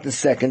out the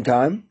second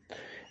time,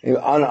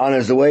 on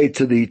his way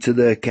to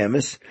the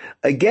chemist,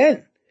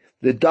 again,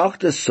 the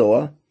doctor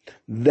saw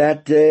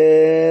that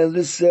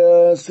this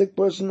sick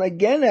person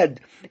again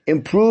had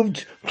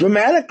improved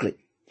dramatically,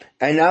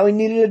 and now he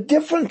needed a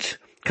different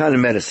kind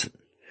of medicine.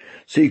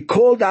 So he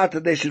called out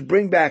that they should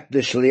bring back the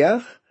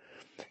shliach,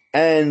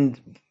 and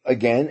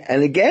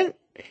again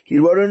he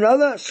wrote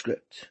another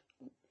script.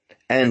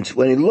 And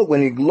when he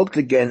looked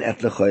again at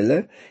the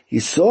choile, he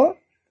saw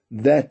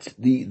that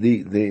the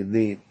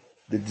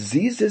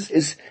disease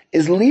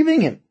is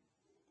leaving him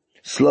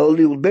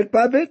slowly, bit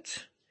by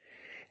bit.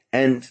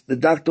 And the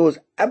doctor was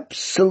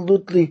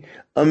absolutely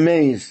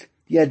amazed.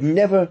 He had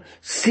never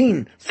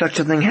seen such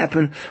a thing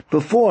happen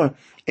before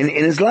in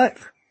his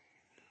life.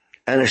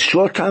 And a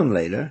short time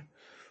later,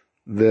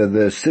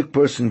 the sick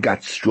person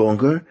got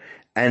stronger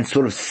and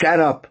sort of sat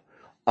up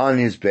on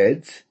his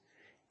bed,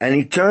 and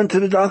he turned to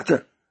the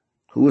doctor,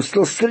 who was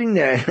still sitting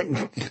there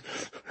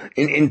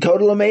in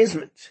total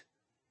amazement.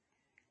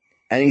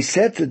 And he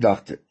said to the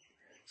doctor,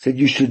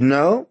 you should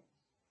know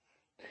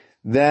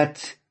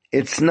that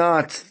it's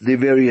not the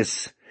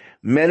various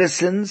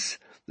medicines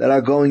that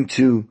are going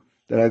to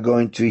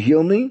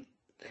heal me.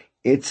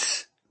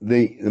 It's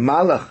the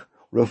Malach,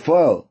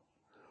 Raphael,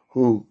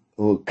 who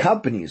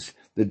accompanies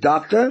the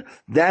doctor.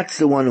 That's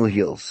the one who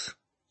heals.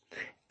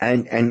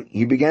 And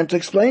he began to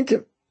explain to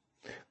him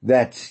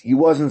that he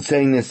wasn't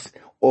saying this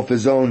off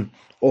his own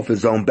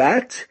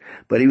bat,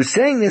 but he was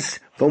saying this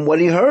from what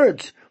he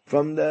heard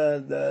from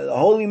the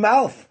holy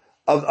mouth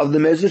of the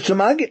Mezritch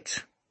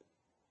Magid.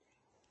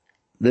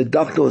 The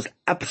doctor was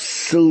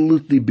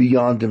absolutely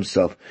beyond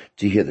himself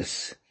to hear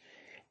this.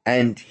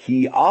 And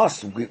he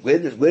asked, where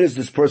does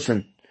this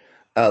person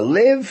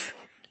live?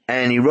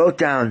 And he wrote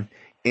down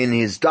in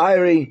his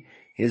diary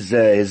his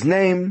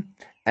name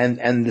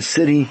and the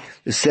city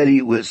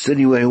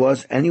where he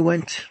was, and he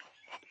went.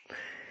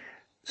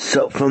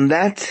 So from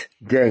that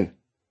day,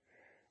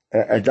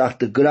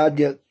 Dr.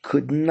 Gradia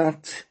could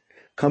not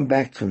come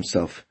back to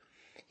himself.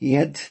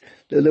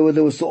 There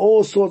was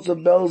all sorts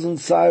of bells and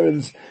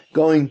sirens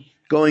going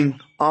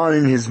on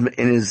in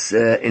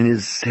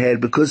his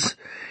head, because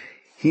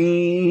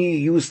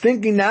he was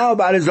thinking now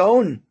about his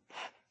own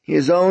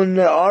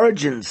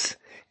origins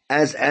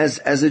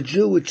as a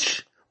Jew,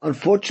 which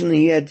unfortunately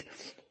he had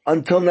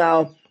until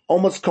now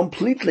almost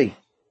completely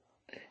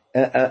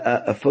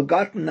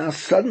forgotten. Now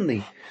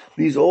suddenly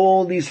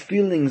all these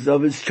feelings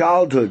of his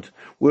childhood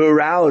were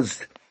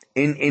aroused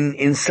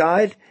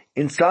inside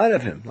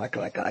of him, like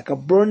a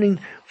burning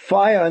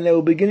fire, and they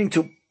were beginning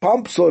to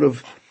pump sort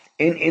of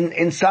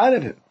inside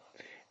of him.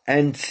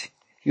 And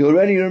he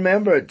already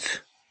remembered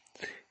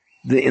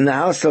in the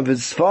house of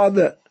his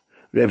father,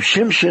 Reb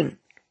Shimshon,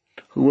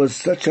 who was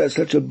such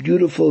a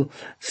beautiful,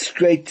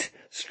 straight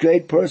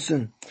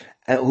person,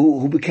 and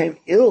who became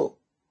ill,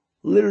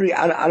 literally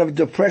out of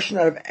depression,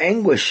 out of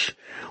anguish,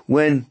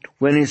 when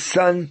his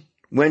son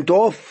went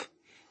off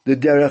the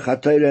derech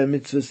HaTorah and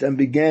mitzvahs and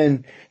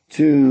began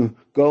to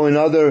go in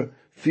other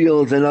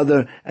fields and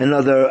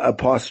other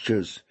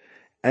postures.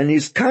 And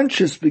his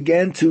conscience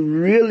began to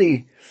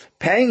really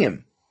pang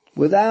him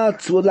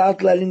without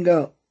letting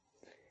go.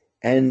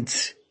 And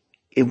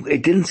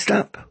it didn't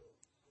stop.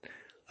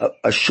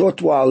 A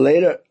short while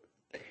later,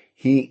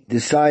 he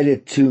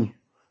decided to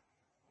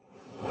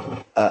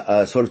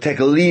sort of take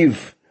a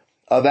leave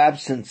of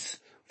absence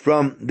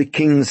from the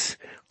king's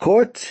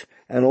court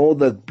and all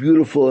the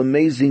beautiful,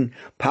 amazing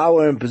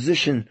power and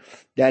position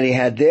that he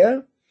had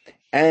there.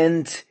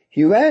 And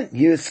he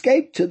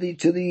escaped to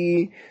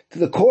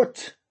the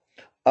court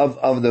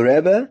of the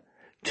Rebbe,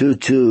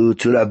 to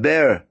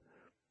Rabbi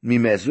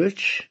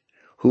Mimezrich,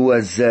 who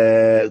was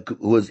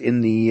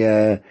in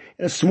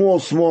a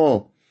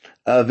small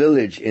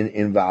village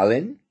in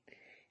Valin.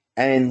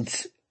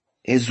 And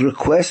his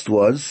request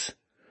was,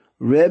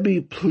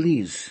 Rebbe,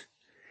 please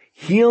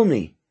heal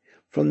me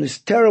from this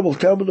terrible,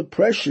 terrible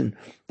depression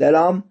that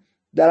I'm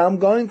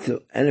going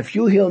through. And if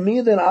you heal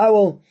me, then I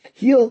will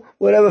heal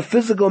whatever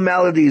physical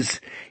maladies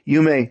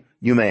you may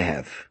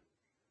have.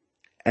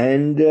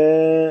 And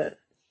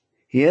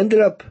he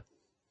ended up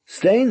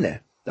staying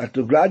there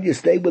Dr. Gradia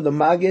stayed with the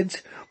Maggid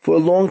for a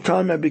long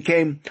time and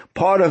became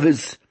part of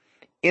his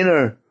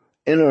inner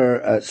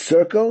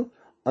circle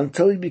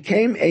until he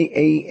became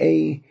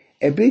a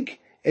big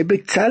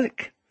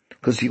tzaddik.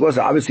 Because he was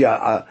obviously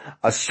a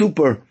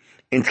super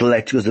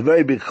intellect. He was a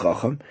very big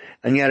chacham,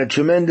 and he had a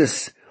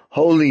tremendous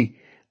holy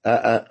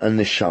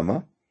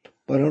neshama.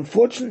 But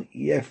unfortunately,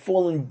 he had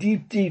fallen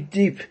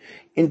deep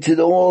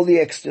into all the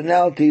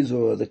externalities,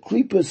 or the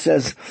klipa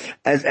says,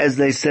 as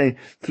they say,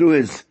 through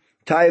his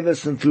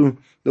taivas and through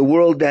the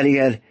world that he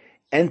had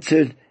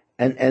entered,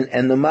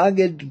 and the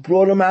Maggid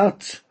brought him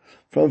out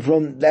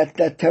from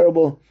that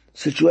terrible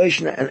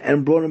situation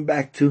and brought him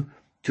back to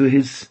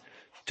his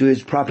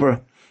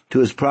proper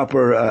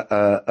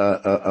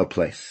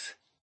place.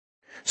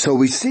 So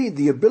we see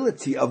the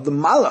ability of the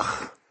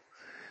Malach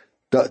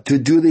to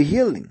do the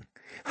healing.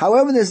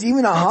 However, there's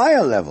even a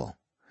higher level,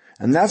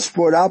 and that's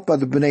brought out by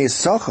the Bnei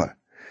Yisachar,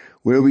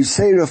 where we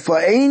say,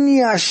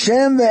 Rafa'eni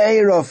Hashem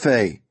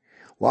ve'erofei.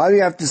 Why do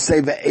you have to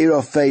say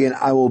ve'erofei and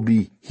I will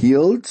be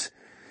healed?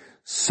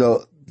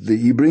 So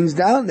he brings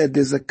down that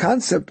there's a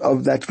concept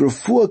of that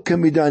refuah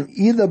can be done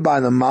either by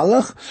the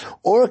Malach,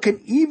 or it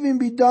can even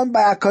be done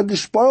by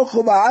HaKadosh Baruch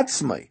Hu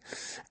v'atzmai.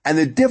 And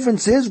the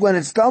difference is, when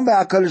it's done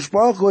by HaKadosh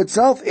Baruch Hu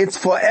itself, it's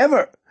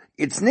forever.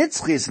 It's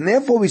nitzchis, and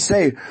therefore we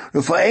say,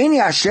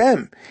 Rafa'eni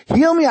Hashem,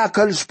 heal me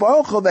HaKadosh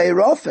Baruch Hu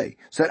ve'erofei,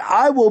 so that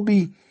I will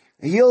be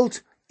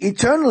healed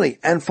eternally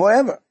and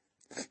forever.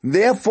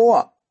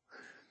 Therefore,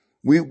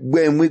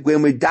 when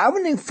we're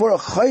davening for a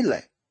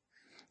chayle,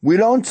 we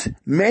don't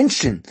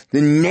mention the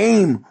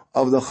name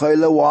of the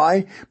chayla.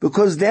 Why?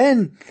 Because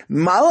then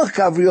Malach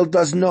Gabriel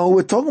doesn't know who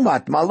we're talking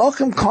about.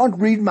 Malachim can't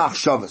read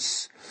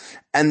machshavas,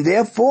 and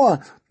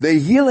therefore the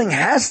healing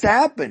has to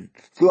happen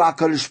through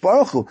HaKadosh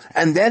Baruch Hu,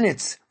 and then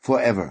it's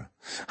forever.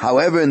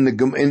 However, in the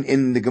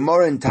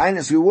Gemara in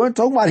Tainus, we weren't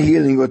talking about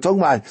healing. We were talking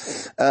about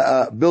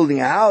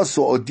building a house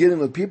or dealing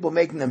with people,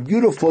 making them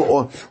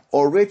beautiful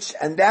or rich.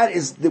 And that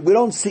is, we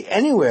don't see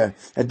anywhere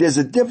that there's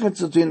a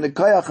difference between the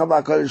koyach of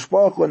HaKadosh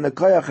Baruch Hu and the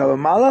koyach of a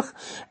Malach.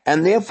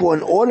 And therefore,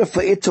 in order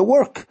for it to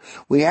work,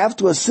 we have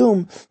to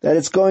assume that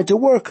it's going to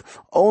work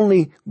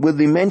only with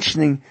the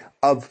mentioning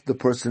of the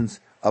person's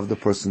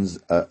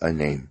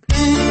name.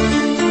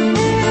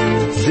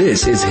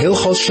 This is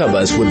Hilchos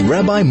Shabbos with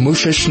Rabbi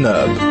Moshe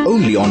Shnerb,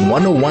 only on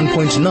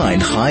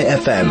 101.9 Chai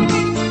FM.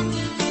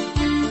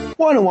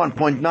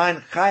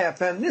 101.9 Chai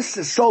FM. This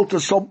is Soul to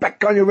Soul,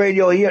 back on your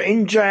radio here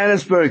in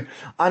Johannesburg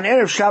on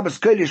Erev Shabbos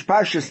Kodesh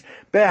Parshat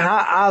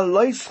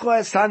Behaaloscha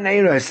es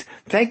haNeiros.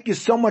 Thank you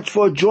so much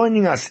for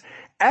joining us,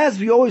 as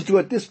we always do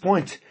at this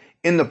point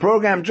in the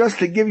program, just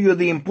to give you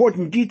the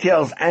important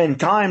details and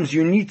times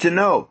you need to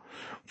know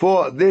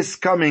for this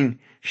coming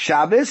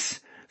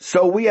Shabbos.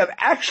 So we have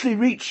actually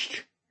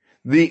reached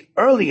the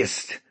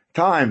earliest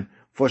time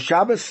for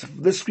Shabbos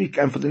this week,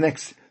 and for the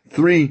next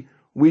 3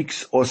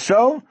 weeks or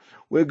so,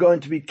 we're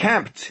going to be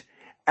camped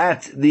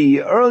at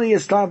the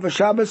earliest time for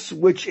Shabbos,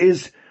 which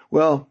is,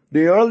 well,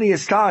 the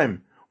earliest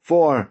time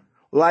for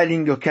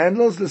lighting your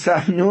candles this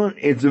afternoon.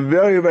 It's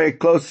very, very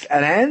close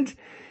at hand.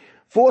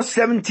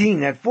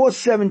 4:17. At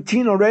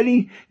 4:17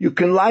 already, you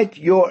can light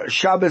your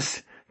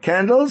Shabbos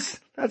candles.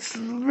 That's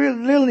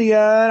really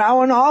an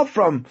hour and a half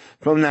from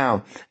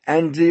now.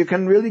 And you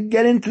can really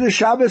get into the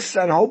Shabbos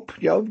and hope,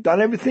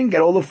 done everything, get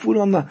all the food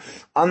on the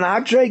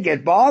hot tray,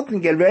 get bathed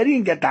and get ready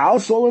and get the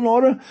house all in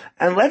order.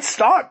 And let's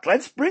start.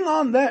 Let's bring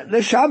on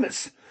the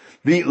Shabbos.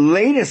 The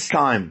latest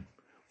time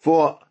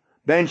for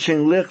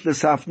benching lich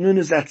this afternoon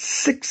is at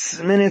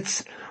 6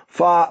 minutes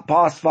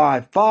past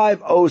 5.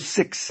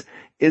 5:06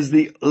 is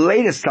the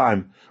latest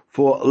time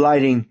for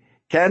lighting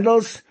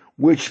candles,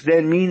 which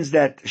then means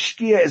that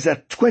Shkia is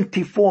at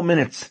 24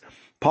 minutes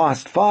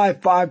past 5,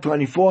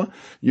 5:24.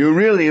 You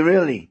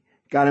really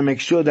got to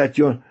make sure that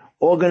you're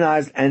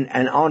organized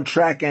and on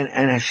track,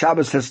 and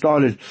Shabbos has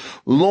started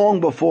long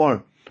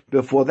before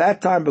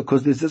that time,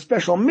 because there's a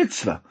special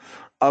mitzvah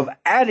of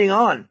adding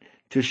on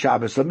to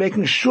Shabbos, of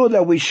making sure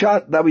that we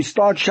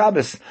start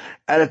Shabbos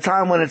at a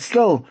time when it's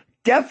still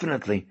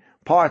definitely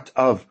part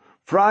of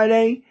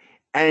Friday.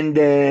 And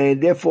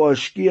therefore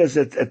Shkia is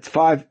at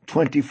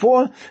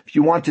 5:24. If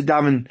you want to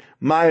daven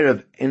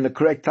Ma'ariv in the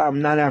correct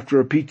time, not have to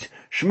repeat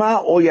Shema,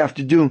 all you have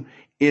to do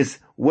is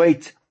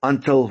wait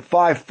until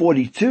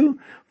 5:42.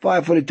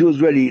 5:42 is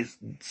ready,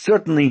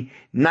 certainly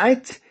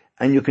night,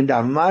 and you can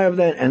daven Ma'ariv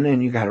then, and then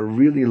you got a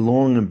really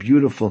long and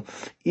beautiful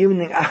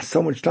evening.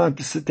 So much time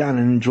to sit down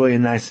and enjoy a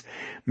nice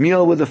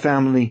meal with the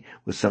family,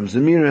 with some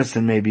zemiras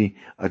and maybe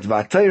a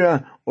Dvar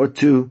Torah or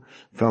two,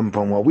 from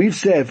what we've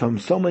said, from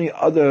so many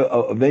other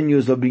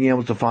venues of being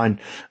able to find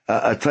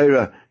a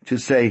Torah to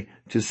say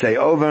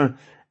over,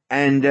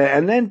 and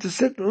then to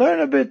sit and learn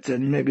a bit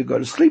and maybe go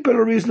to sleep at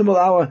a reasonable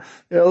hour.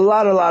 There are a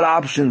lot of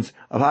options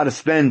of how to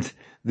spend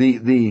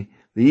the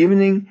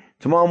evening.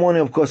 Tomorrow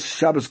morning, of course,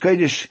 Shabbos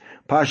Kodesh,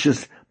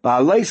 Parshat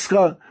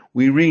Behaaloscha,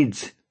 we read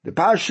the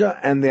Parsha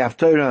and the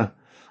Haftorah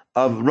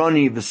of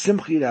Roni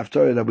V'Simchi, the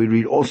Haftorah that we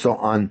read also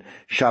on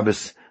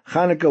Shabbos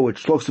Chanukah,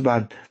 which talks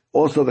about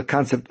also the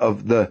concept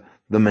of the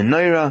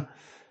menorah.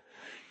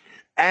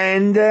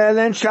 And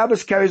then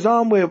Shabbos carries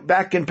on. We're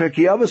back in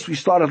Pirkei Avos. We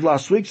started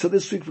last week, so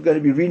this week we're going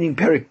to be reading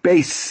Perek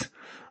Beis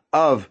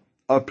of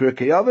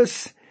Pirkei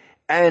Avos.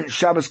 And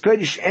Shabbos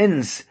Kodesh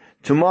ends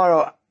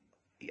tomorrow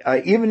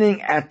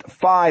evening at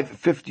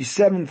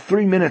 5:57,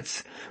 3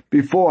 minutes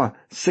before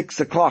 6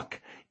 o'clock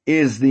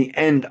is the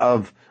end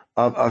of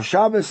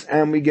Shabbos,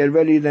 and we get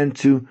ready then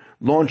to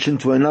launch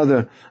into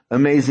another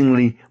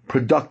amazingly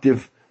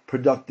productive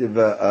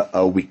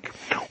week.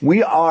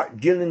 We are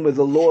dealing with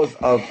the laws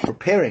of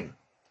preparing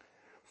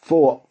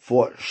for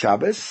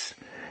Shabbos,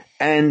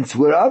 and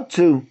we're up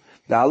to,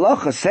 the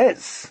halacha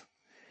says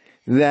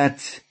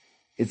that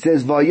it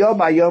says Vayom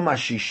Bayom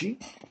Hashishi.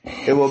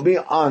 It will be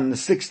on the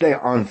 6th day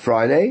on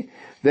Friday.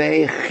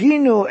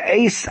 Ve'echinu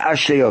eis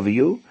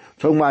asheyaviyu.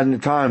 Talking about in the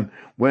time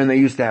when they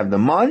used to have the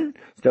man,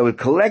 so they would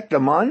collect the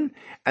man,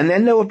 and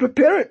then they would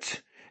prepare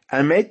it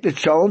and make the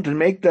cholent and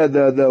make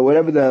the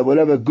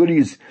whatever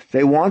goodies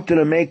they wanted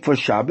to make for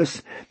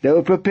Shabbos. They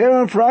would prepare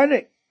on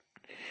Friday.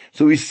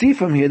 So we see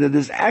from here that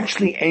there's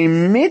actually a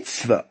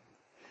mitzvah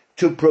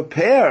to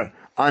prepare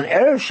on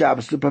Erev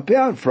Shabbos, to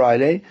prepare on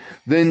Friday,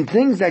 the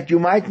things that you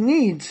might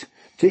need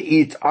to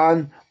eat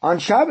on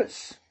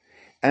Shabbos.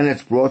 And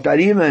it's brought that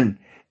even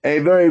a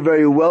very,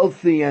 very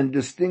wealthy and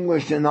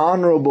distinguished and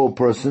honorable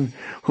person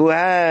who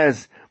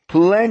has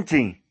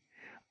plenty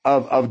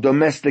of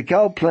domestic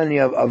help, plenty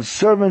of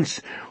servants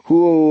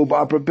who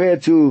are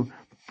prepared to,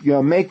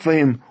 make for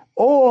him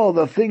all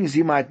the things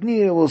he might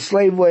need, will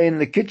slave away in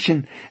the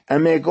kitchen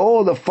and make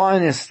all the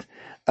finest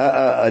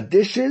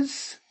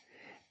dishes.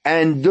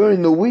 And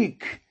during the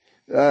week,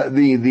 the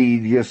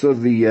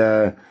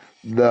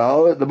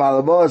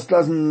Balabas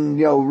doesn't,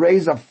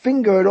 raise a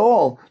finger at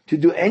all to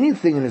do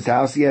anything in his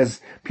house. He has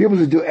people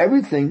to do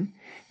everything.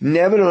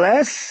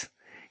 Nevertheless,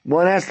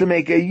 one has to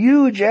make a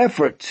huge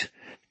effort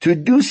to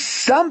do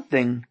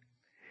something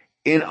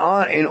in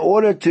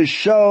order to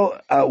show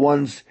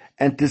one's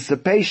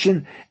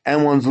anticipation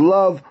and one's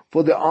love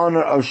for the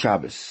honor of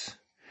Shabbos.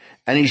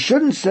 And he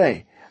shouldn't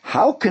say,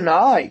 how can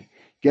I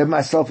get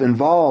myself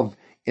involved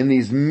in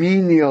these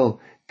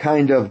menial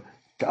kind of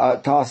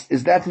tasks?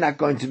 Is that not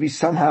going to be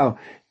somehow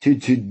to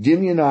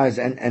demonize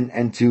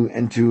and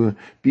to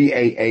be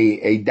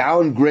a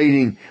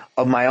downgrading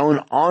of my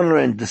own honor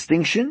and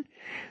distinction?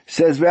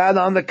 Says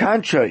rather on the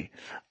contrary,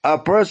 a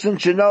person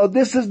should know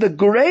this is the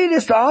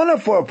greatest honor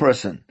for a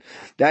person,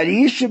 that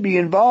he should be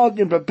involved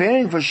in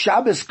preparing for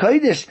Shabbos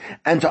Kodesh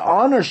and to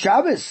honor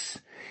Shabbos.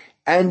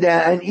 And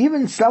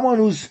even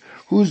someone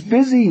who's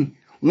busy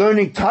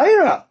learning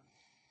Torah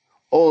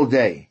all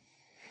day.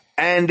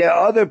 And there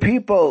are other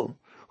people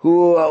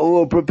who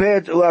are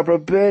prepared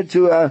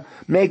to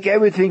make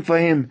everything for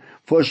him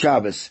for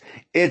Shabbos.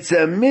 It's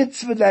a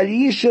mitzvah that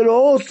he should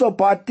also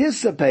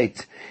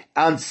participate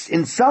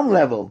in some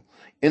level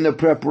in the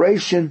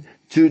preparation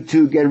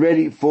to get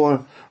ready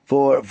for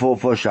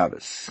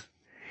Shabbos.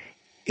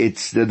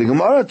 It's the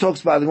Gemara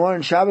talks about, the Gemara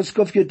in Shabbos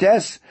Kuf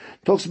Yotes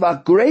talks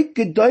about great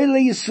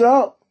Gedolei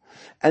Yisrael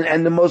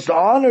and the most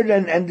honored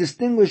and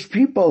distinguished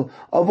people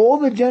of all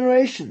the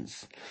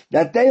generations,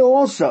 that they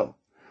also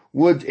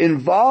would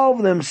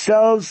involve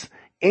themselves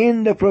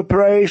in the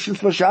preparations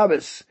for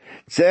Shabbos.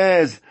 It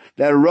says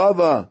that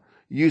Rava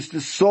used to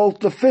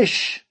salt the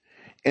fish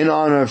in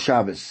honor of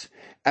Shabbos,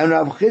 and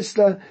Rav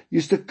Chisda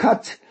used to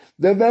cut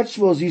the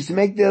vegetables, used to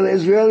make the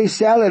Israeli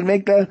salad,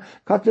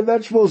 cut the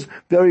vegetables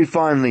very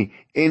finely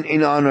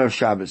in honor of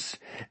Shabbos.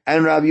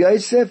 And Rav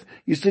Yosef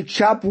used to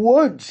chop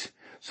wood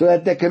so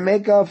that they can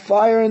make a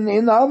fire in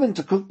the oven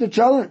to cook the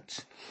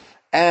cholent.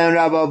 And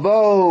Rav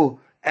Avo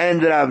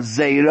and Rav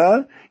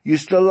Zera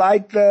used to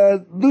light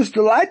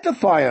the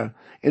fire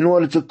in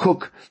order to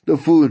cook the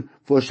food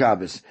for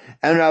Shabbos.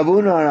 And Rav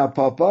Una and Rav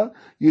Papa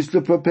used to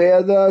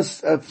prepare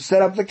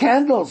set up the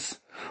candles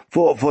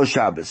for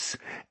Shabbos.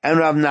 And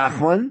Rav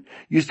Nachman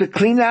used to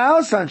clean the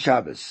house on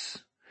Shabbos.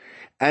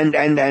 And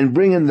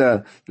bring in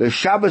the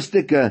Shabbos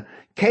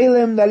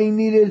kalim that he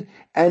needed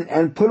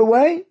and put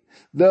away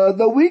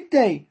the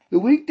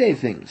weekday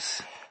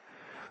things.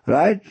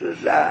 Right?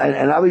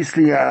 And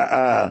obviously,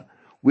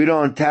 we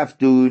don't have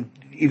to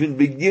even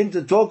begin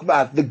to talk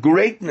about the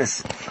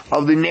greatness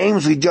of the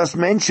names we just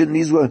mentioned.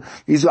 These were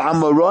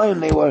Amoraim.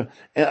 They were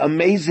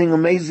amazing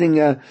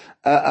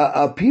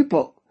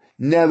people.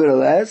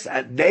 Nevertheless,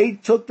 they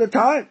took the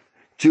time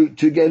to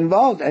get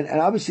involved. And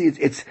obviously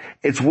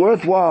it's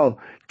worthwhile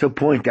to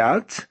point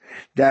out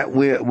that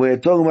we're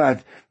talking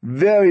about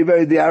very,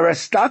 very the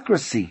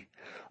aristocracy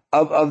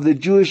of the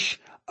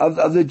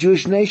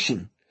Jewish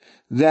nation.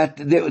 That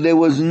there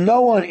was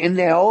no one in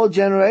their whole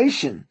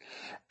generation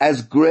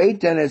as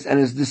great and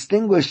as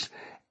distinguished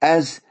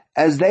as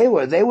they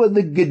were. They were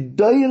the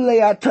Gedolei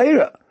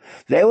HaTorah.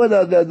 They were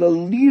the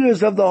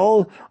leaders of the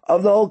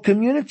whole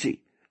community.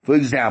 For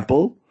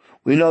example,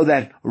 we know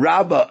that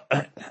Rabbah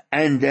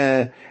and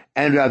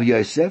Rabbi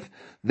Yosef,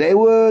 they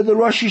were the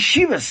Rosh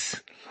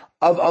Yeshivas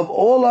of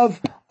all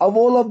of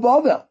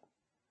Babel.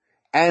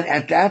 And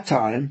at that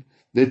time,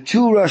 the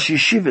two Rosh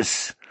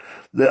Yeshivas,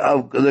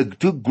 the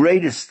two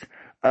greatest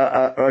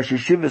Rosh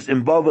Yeshivas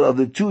in Bavel of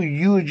the two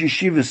huge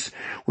yeshivas,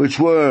 which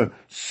were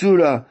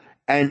Sura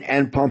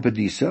and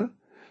Pompadisa.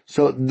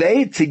 So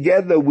they,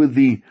 together with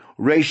the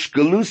Reish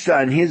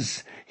Galusa and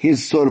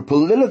his sort of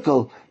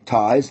political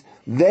ties,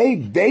 they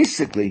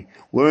basically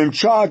were in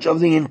charge of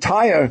the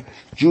entire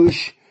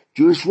Jewish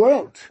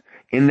world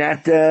in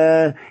that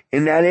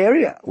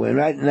area,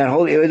 right? In that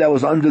whole area that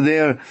was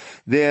under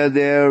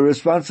their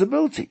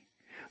responsibility,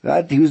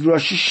 right? He was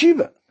Rosh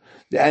Yeshiva.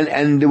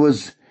 And there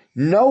was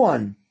no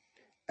one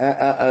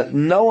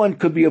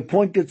could be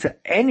appointed to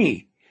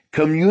any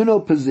communal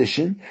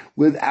position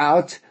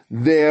without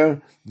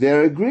their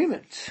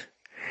agreement.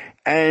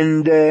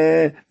 And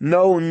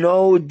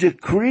no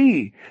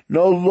decree,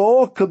 no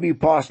law could be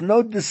passed,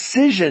 no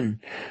decision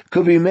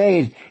could be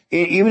made,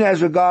 even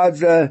as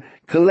regards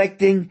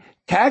collecting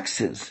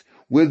taxes,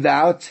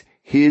 without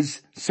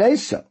his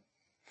say-so.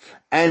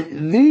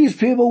 And these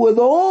people, with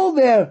all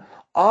their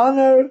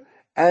honor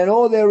and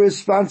all their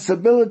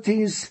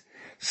responsibilities,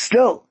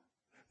 still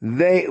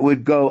they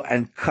would go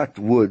and cut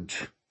wood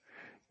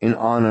in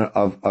honor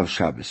of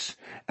Shabbos.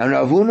 And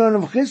Rav Huna and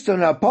Rav Chisda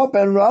and Rav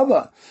Papa and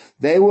Rava,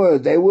 they were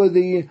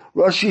the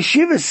Rosh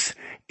Yeshivas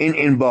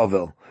in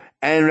Bavel.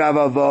 And Rav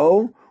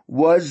Avo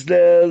was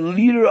the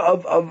leader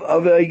of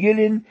a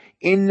Yidden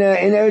in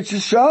Eretz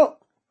Yisrael.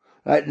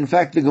 Right? In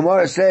fact, the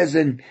Gemara says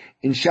in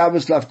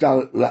Shabbos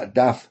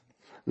Daf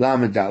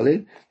Lamed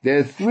Daled, there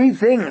are three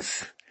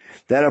things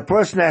that a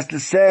person has to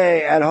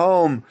say at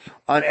home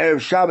on Erev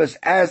Shabbos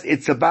as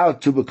it's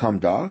about to become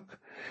dark.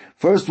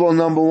 First of all,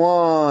 number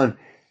one,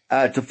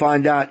 to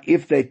find out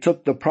if they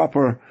took the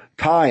proper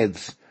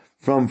tithes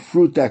from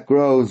fruit that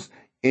grows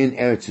in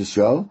Eretz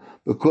Yisrael,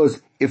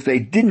 because if they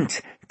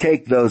didn't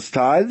take those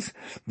tithes,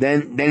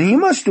 then he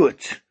must do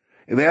it.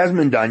 If it hasn't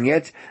been done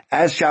yet,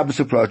 as Shabbos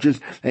approaches,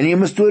 then he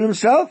must do it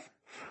himself.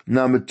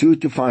 Number two,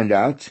 to find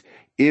out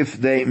if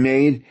they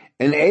made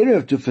an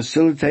Erev to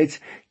facilitate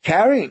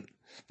carrying.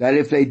 That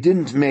if they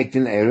didn't make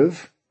an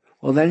Erev,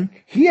 well then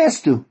he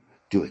has to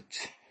do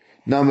it.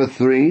 Number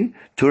three,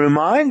 to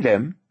remind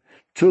them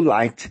to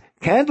light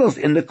candles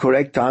in the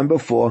correct time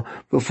before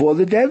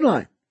the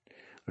deadline,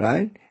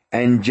 right?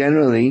 And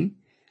generally,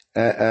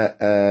 if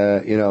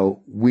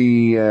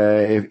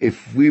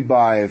we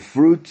buy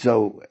fruit,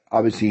 so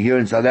obviously here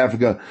in South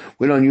Africa,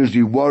 we don't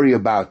usually worry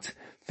about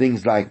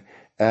things like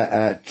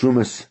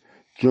trumas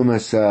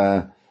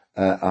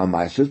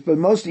maasros, but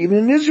most, even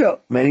in Israel,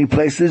 many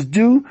places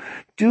do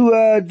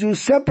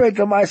separate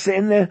the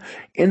maaseh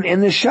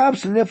in the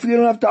shops, and therefore you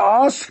don't have to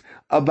ask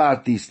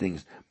about these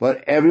things.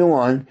 But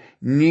everyone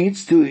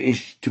needs to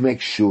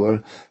make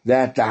sure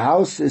that the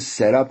house is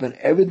set up and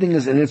everything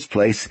is in its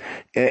place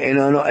in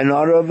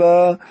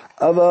honor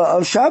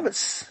of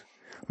Shabbos,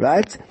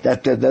 right?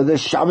 That the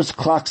Shabbos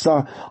clocks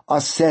are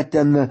set,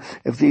 and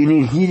if you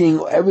need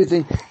heating,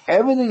 everything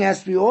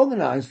has to be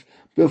organized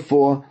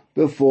before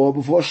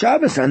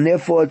Shabbos, and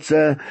therefore it's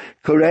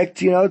correct,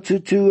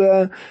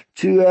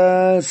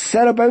 to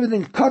set up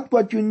everything, cut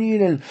what you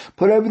need, and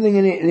put everything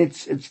in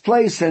its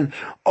place, and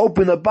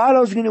open the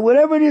bottles,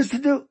 whatever it is to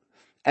do,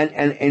 and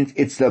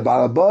it's the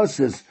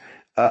balabos's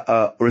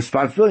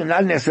responsibility,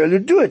 not necessarily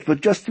to do it,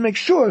 but just to make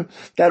sure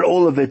that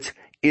all of it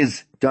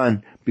is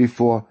done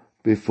before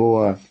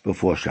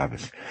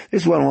Shabbos.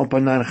 This is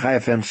 101.9 Chai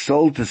FM,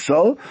 Soul to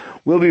Soul.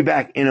 We'll be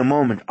back in a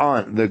moment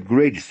on the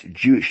greatest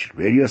Jewish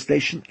radio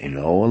station in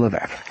all of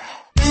Africa.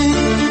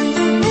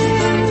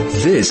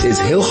 This is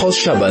Hilchos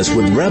Shabbos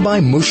with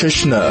Rabbi Moshe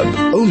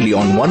Shnerb, only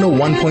on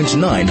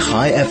 101.9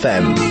 Chai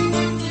FM.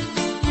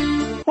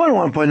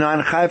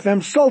 101.9 Chai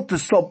FM, Soul to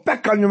Soul,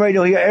 back on your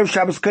radio here, Erev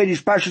Shabbos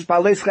Kodesh, Parshat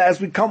Behaaloscha,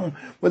 as we come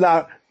with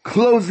our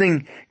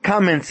closing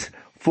comments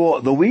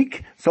for the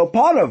week. So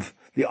part of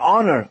the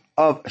honor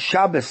of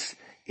Shabbos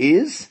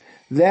is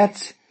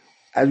that,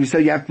 as we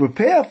said, you have to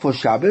prepare for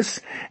Shabbos,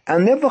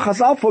 and therefore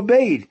Chazal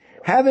forbade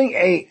having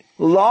a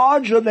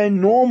larger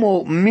than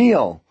normal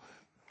meal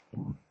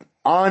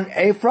on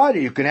a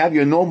Friday. You can have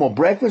your normal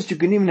breakfast, you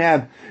can even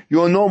have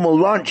your normal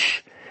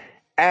lunch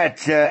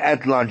at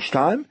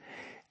lunchtime.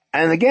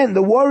 And again,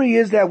 the worry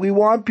is that we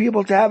want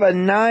people to have a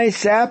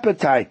nice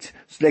appetite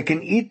so they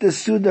can eat the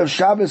Suda of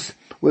Shabbos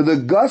with a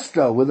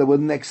gusto, with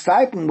an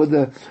excitement,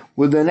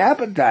 with an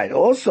appetite.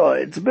 Also,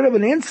 it's a bit of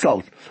an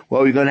insult.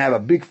 Well, we're going to have a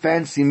big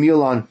fancy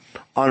meal on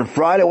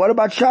Friday. What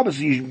about Shabbos?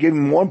 You should give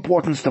more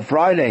importance to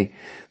Friday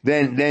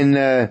than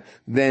to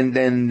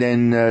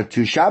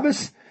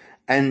Shabbos.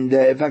 And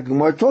in fact, the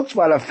Gemara talks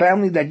about a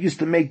family that used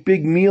to make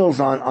big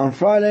meals on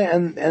Friday,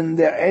 and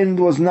their end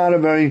was not a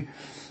very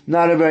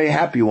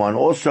happy one.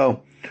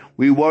 Also,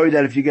 we worry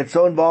that if you get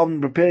so involved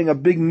in preparing a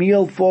big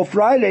meal for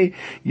Friday,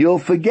 you'll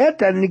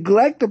forget and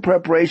neglect the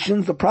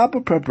proper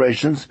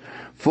preparations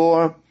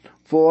for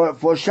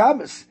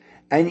Shabbos.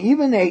 And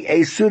even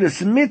a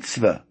Sudas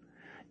mitzvah,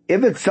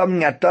 if it's something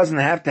that doesn't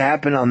have to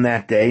happen on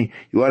that day,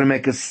 you want to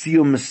make a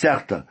siyum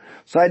masechta.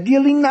 So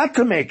ideally not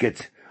to make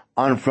it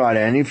on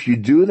Friday. And if you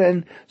do,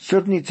 then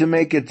certainly to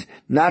make it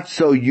not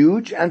so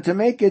huge, and to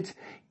make it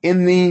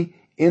in the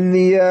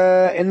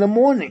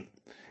morning.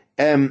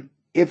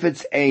 If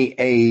it's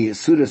a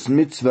Sudas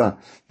mitzvah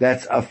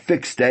that's a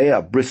fixed day,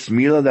 a bris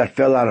milah that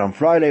fell out on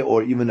Friday,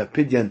 or even a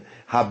pidyon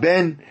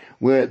haben,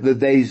 where the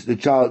baby's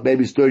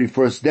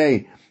 31st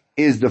day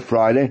is the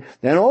Friday,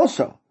 then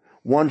also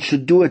one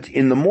should do it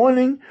in the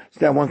morning so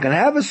that one can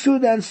have a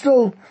Suda and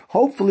still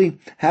hopefully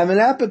have an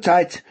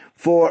appetite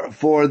for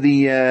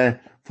the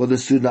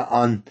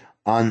Suda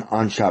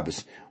on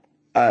Shabbos.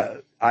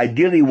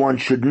 Ideally one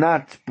should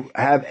not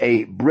have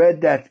a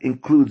bread that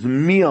includes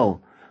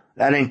meal,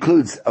 that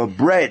includes a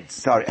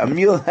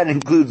meal that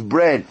includes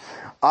bread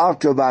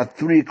after about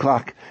 3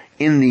 o'clock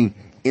in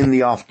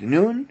the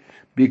afternoon,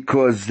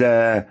 because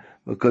then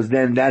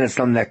that is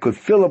something that could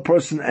fill a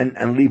person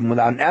and leave him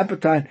without an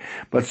appetite.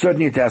 But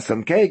certainly to have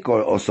some cake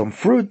or some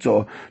fruit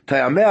or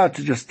tayameh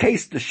to just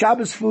taste the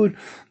Shabbos food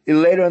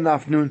later in the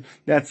afternoon,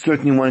 that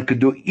certainly one could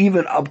do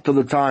even up to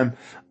the time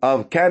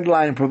of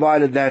candlelight,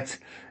 provided that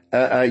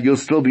you'll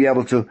still be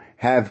able to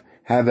have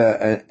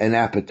an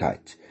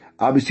appetite.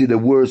 Obviously there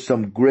were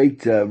some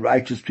great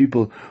righteous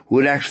people who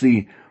would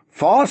actually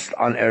fast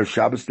on Erev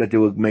Shabbos, that they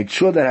would make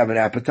sure they have an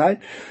appetite.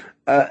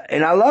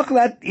 And I look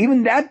that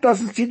even that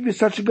doesn't seem to be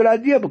such a good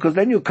idea, because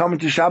then you come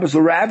into Shabbos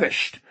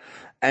ravished,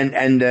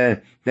 and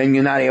then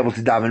you're not able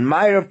to daven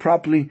Ma'ariv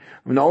properly.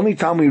 I mean, the only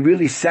time we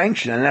really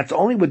sanction, and that's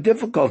only with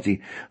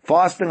difficulty,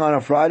 fasting on a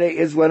Friday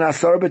is when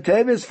Asar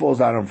B'Teves falls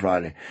out on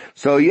Friday.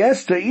 So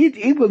yes, to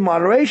eat with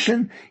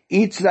moderation,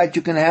 eat so that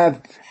you can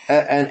have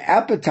an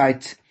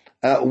appetite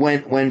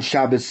when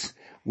Shabbos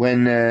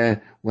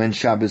comes,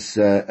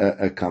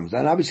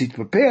 and obviously to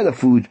prepare the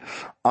food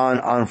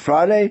on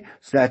Friday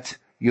so that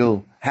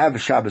you'll have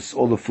Shabbos,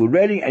 all the food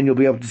ready, and you'll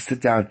be able to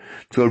sit down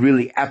to a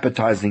really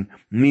appetizing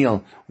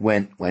meal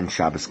when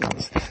Shabbos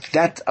comes.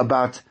 That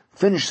about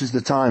finishes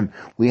the time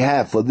we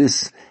have for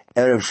this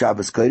Erev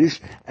Shabbos Kodesh.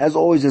 As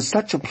always, it's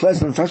such a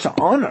pleasant, such an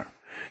honor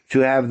to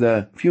have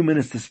the few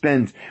minutes to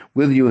spend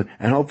with you,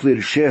 and hopefully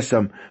to share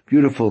some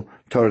beautiful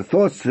Torah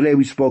thoughts. Today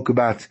we spoke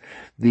about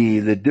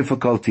the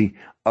difficulty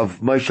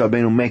of Moshe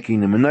Rabbeinu making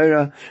the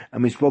menorah,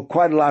 and we spoke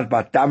quite a lot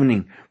about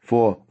davening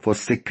for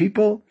sick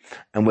people,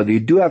 and whether you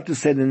do have to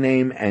say the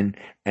name and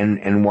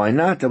why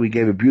not, and we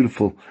gave a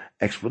beautiful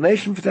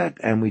explanation for that,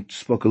 and we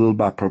spoke a little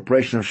about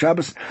preparation of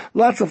Shabbos.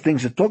 Lots of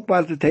things to talk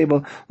about at the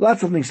table,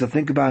 lots of things to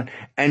think about,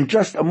 and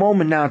just a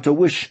moment now to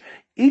wish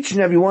each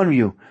and every one of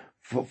you,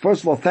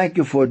 first of all, thank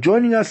you for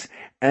joining us,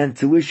 and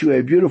to wish you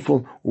a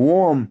beautiful,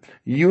 warm,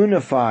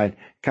 unified,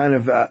 kind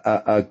of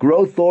a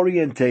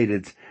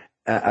growth-orientated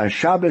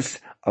Shabbos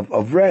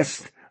of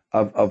rest,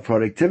 of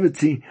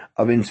productivity,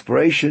 of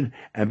inspiration,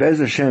 and Be'ez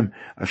Hashem,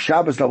 a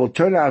Shabbos that will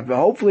turn out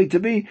hopefully to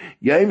be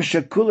Yom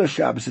Shekula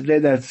Shabbos, a day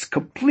that's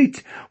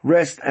complete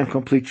rest and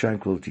complete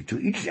tranquility. To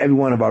each and every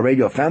one of our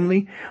radio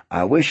family,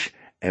 I wish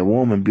a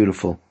warm and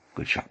beautiful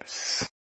good Shabbos.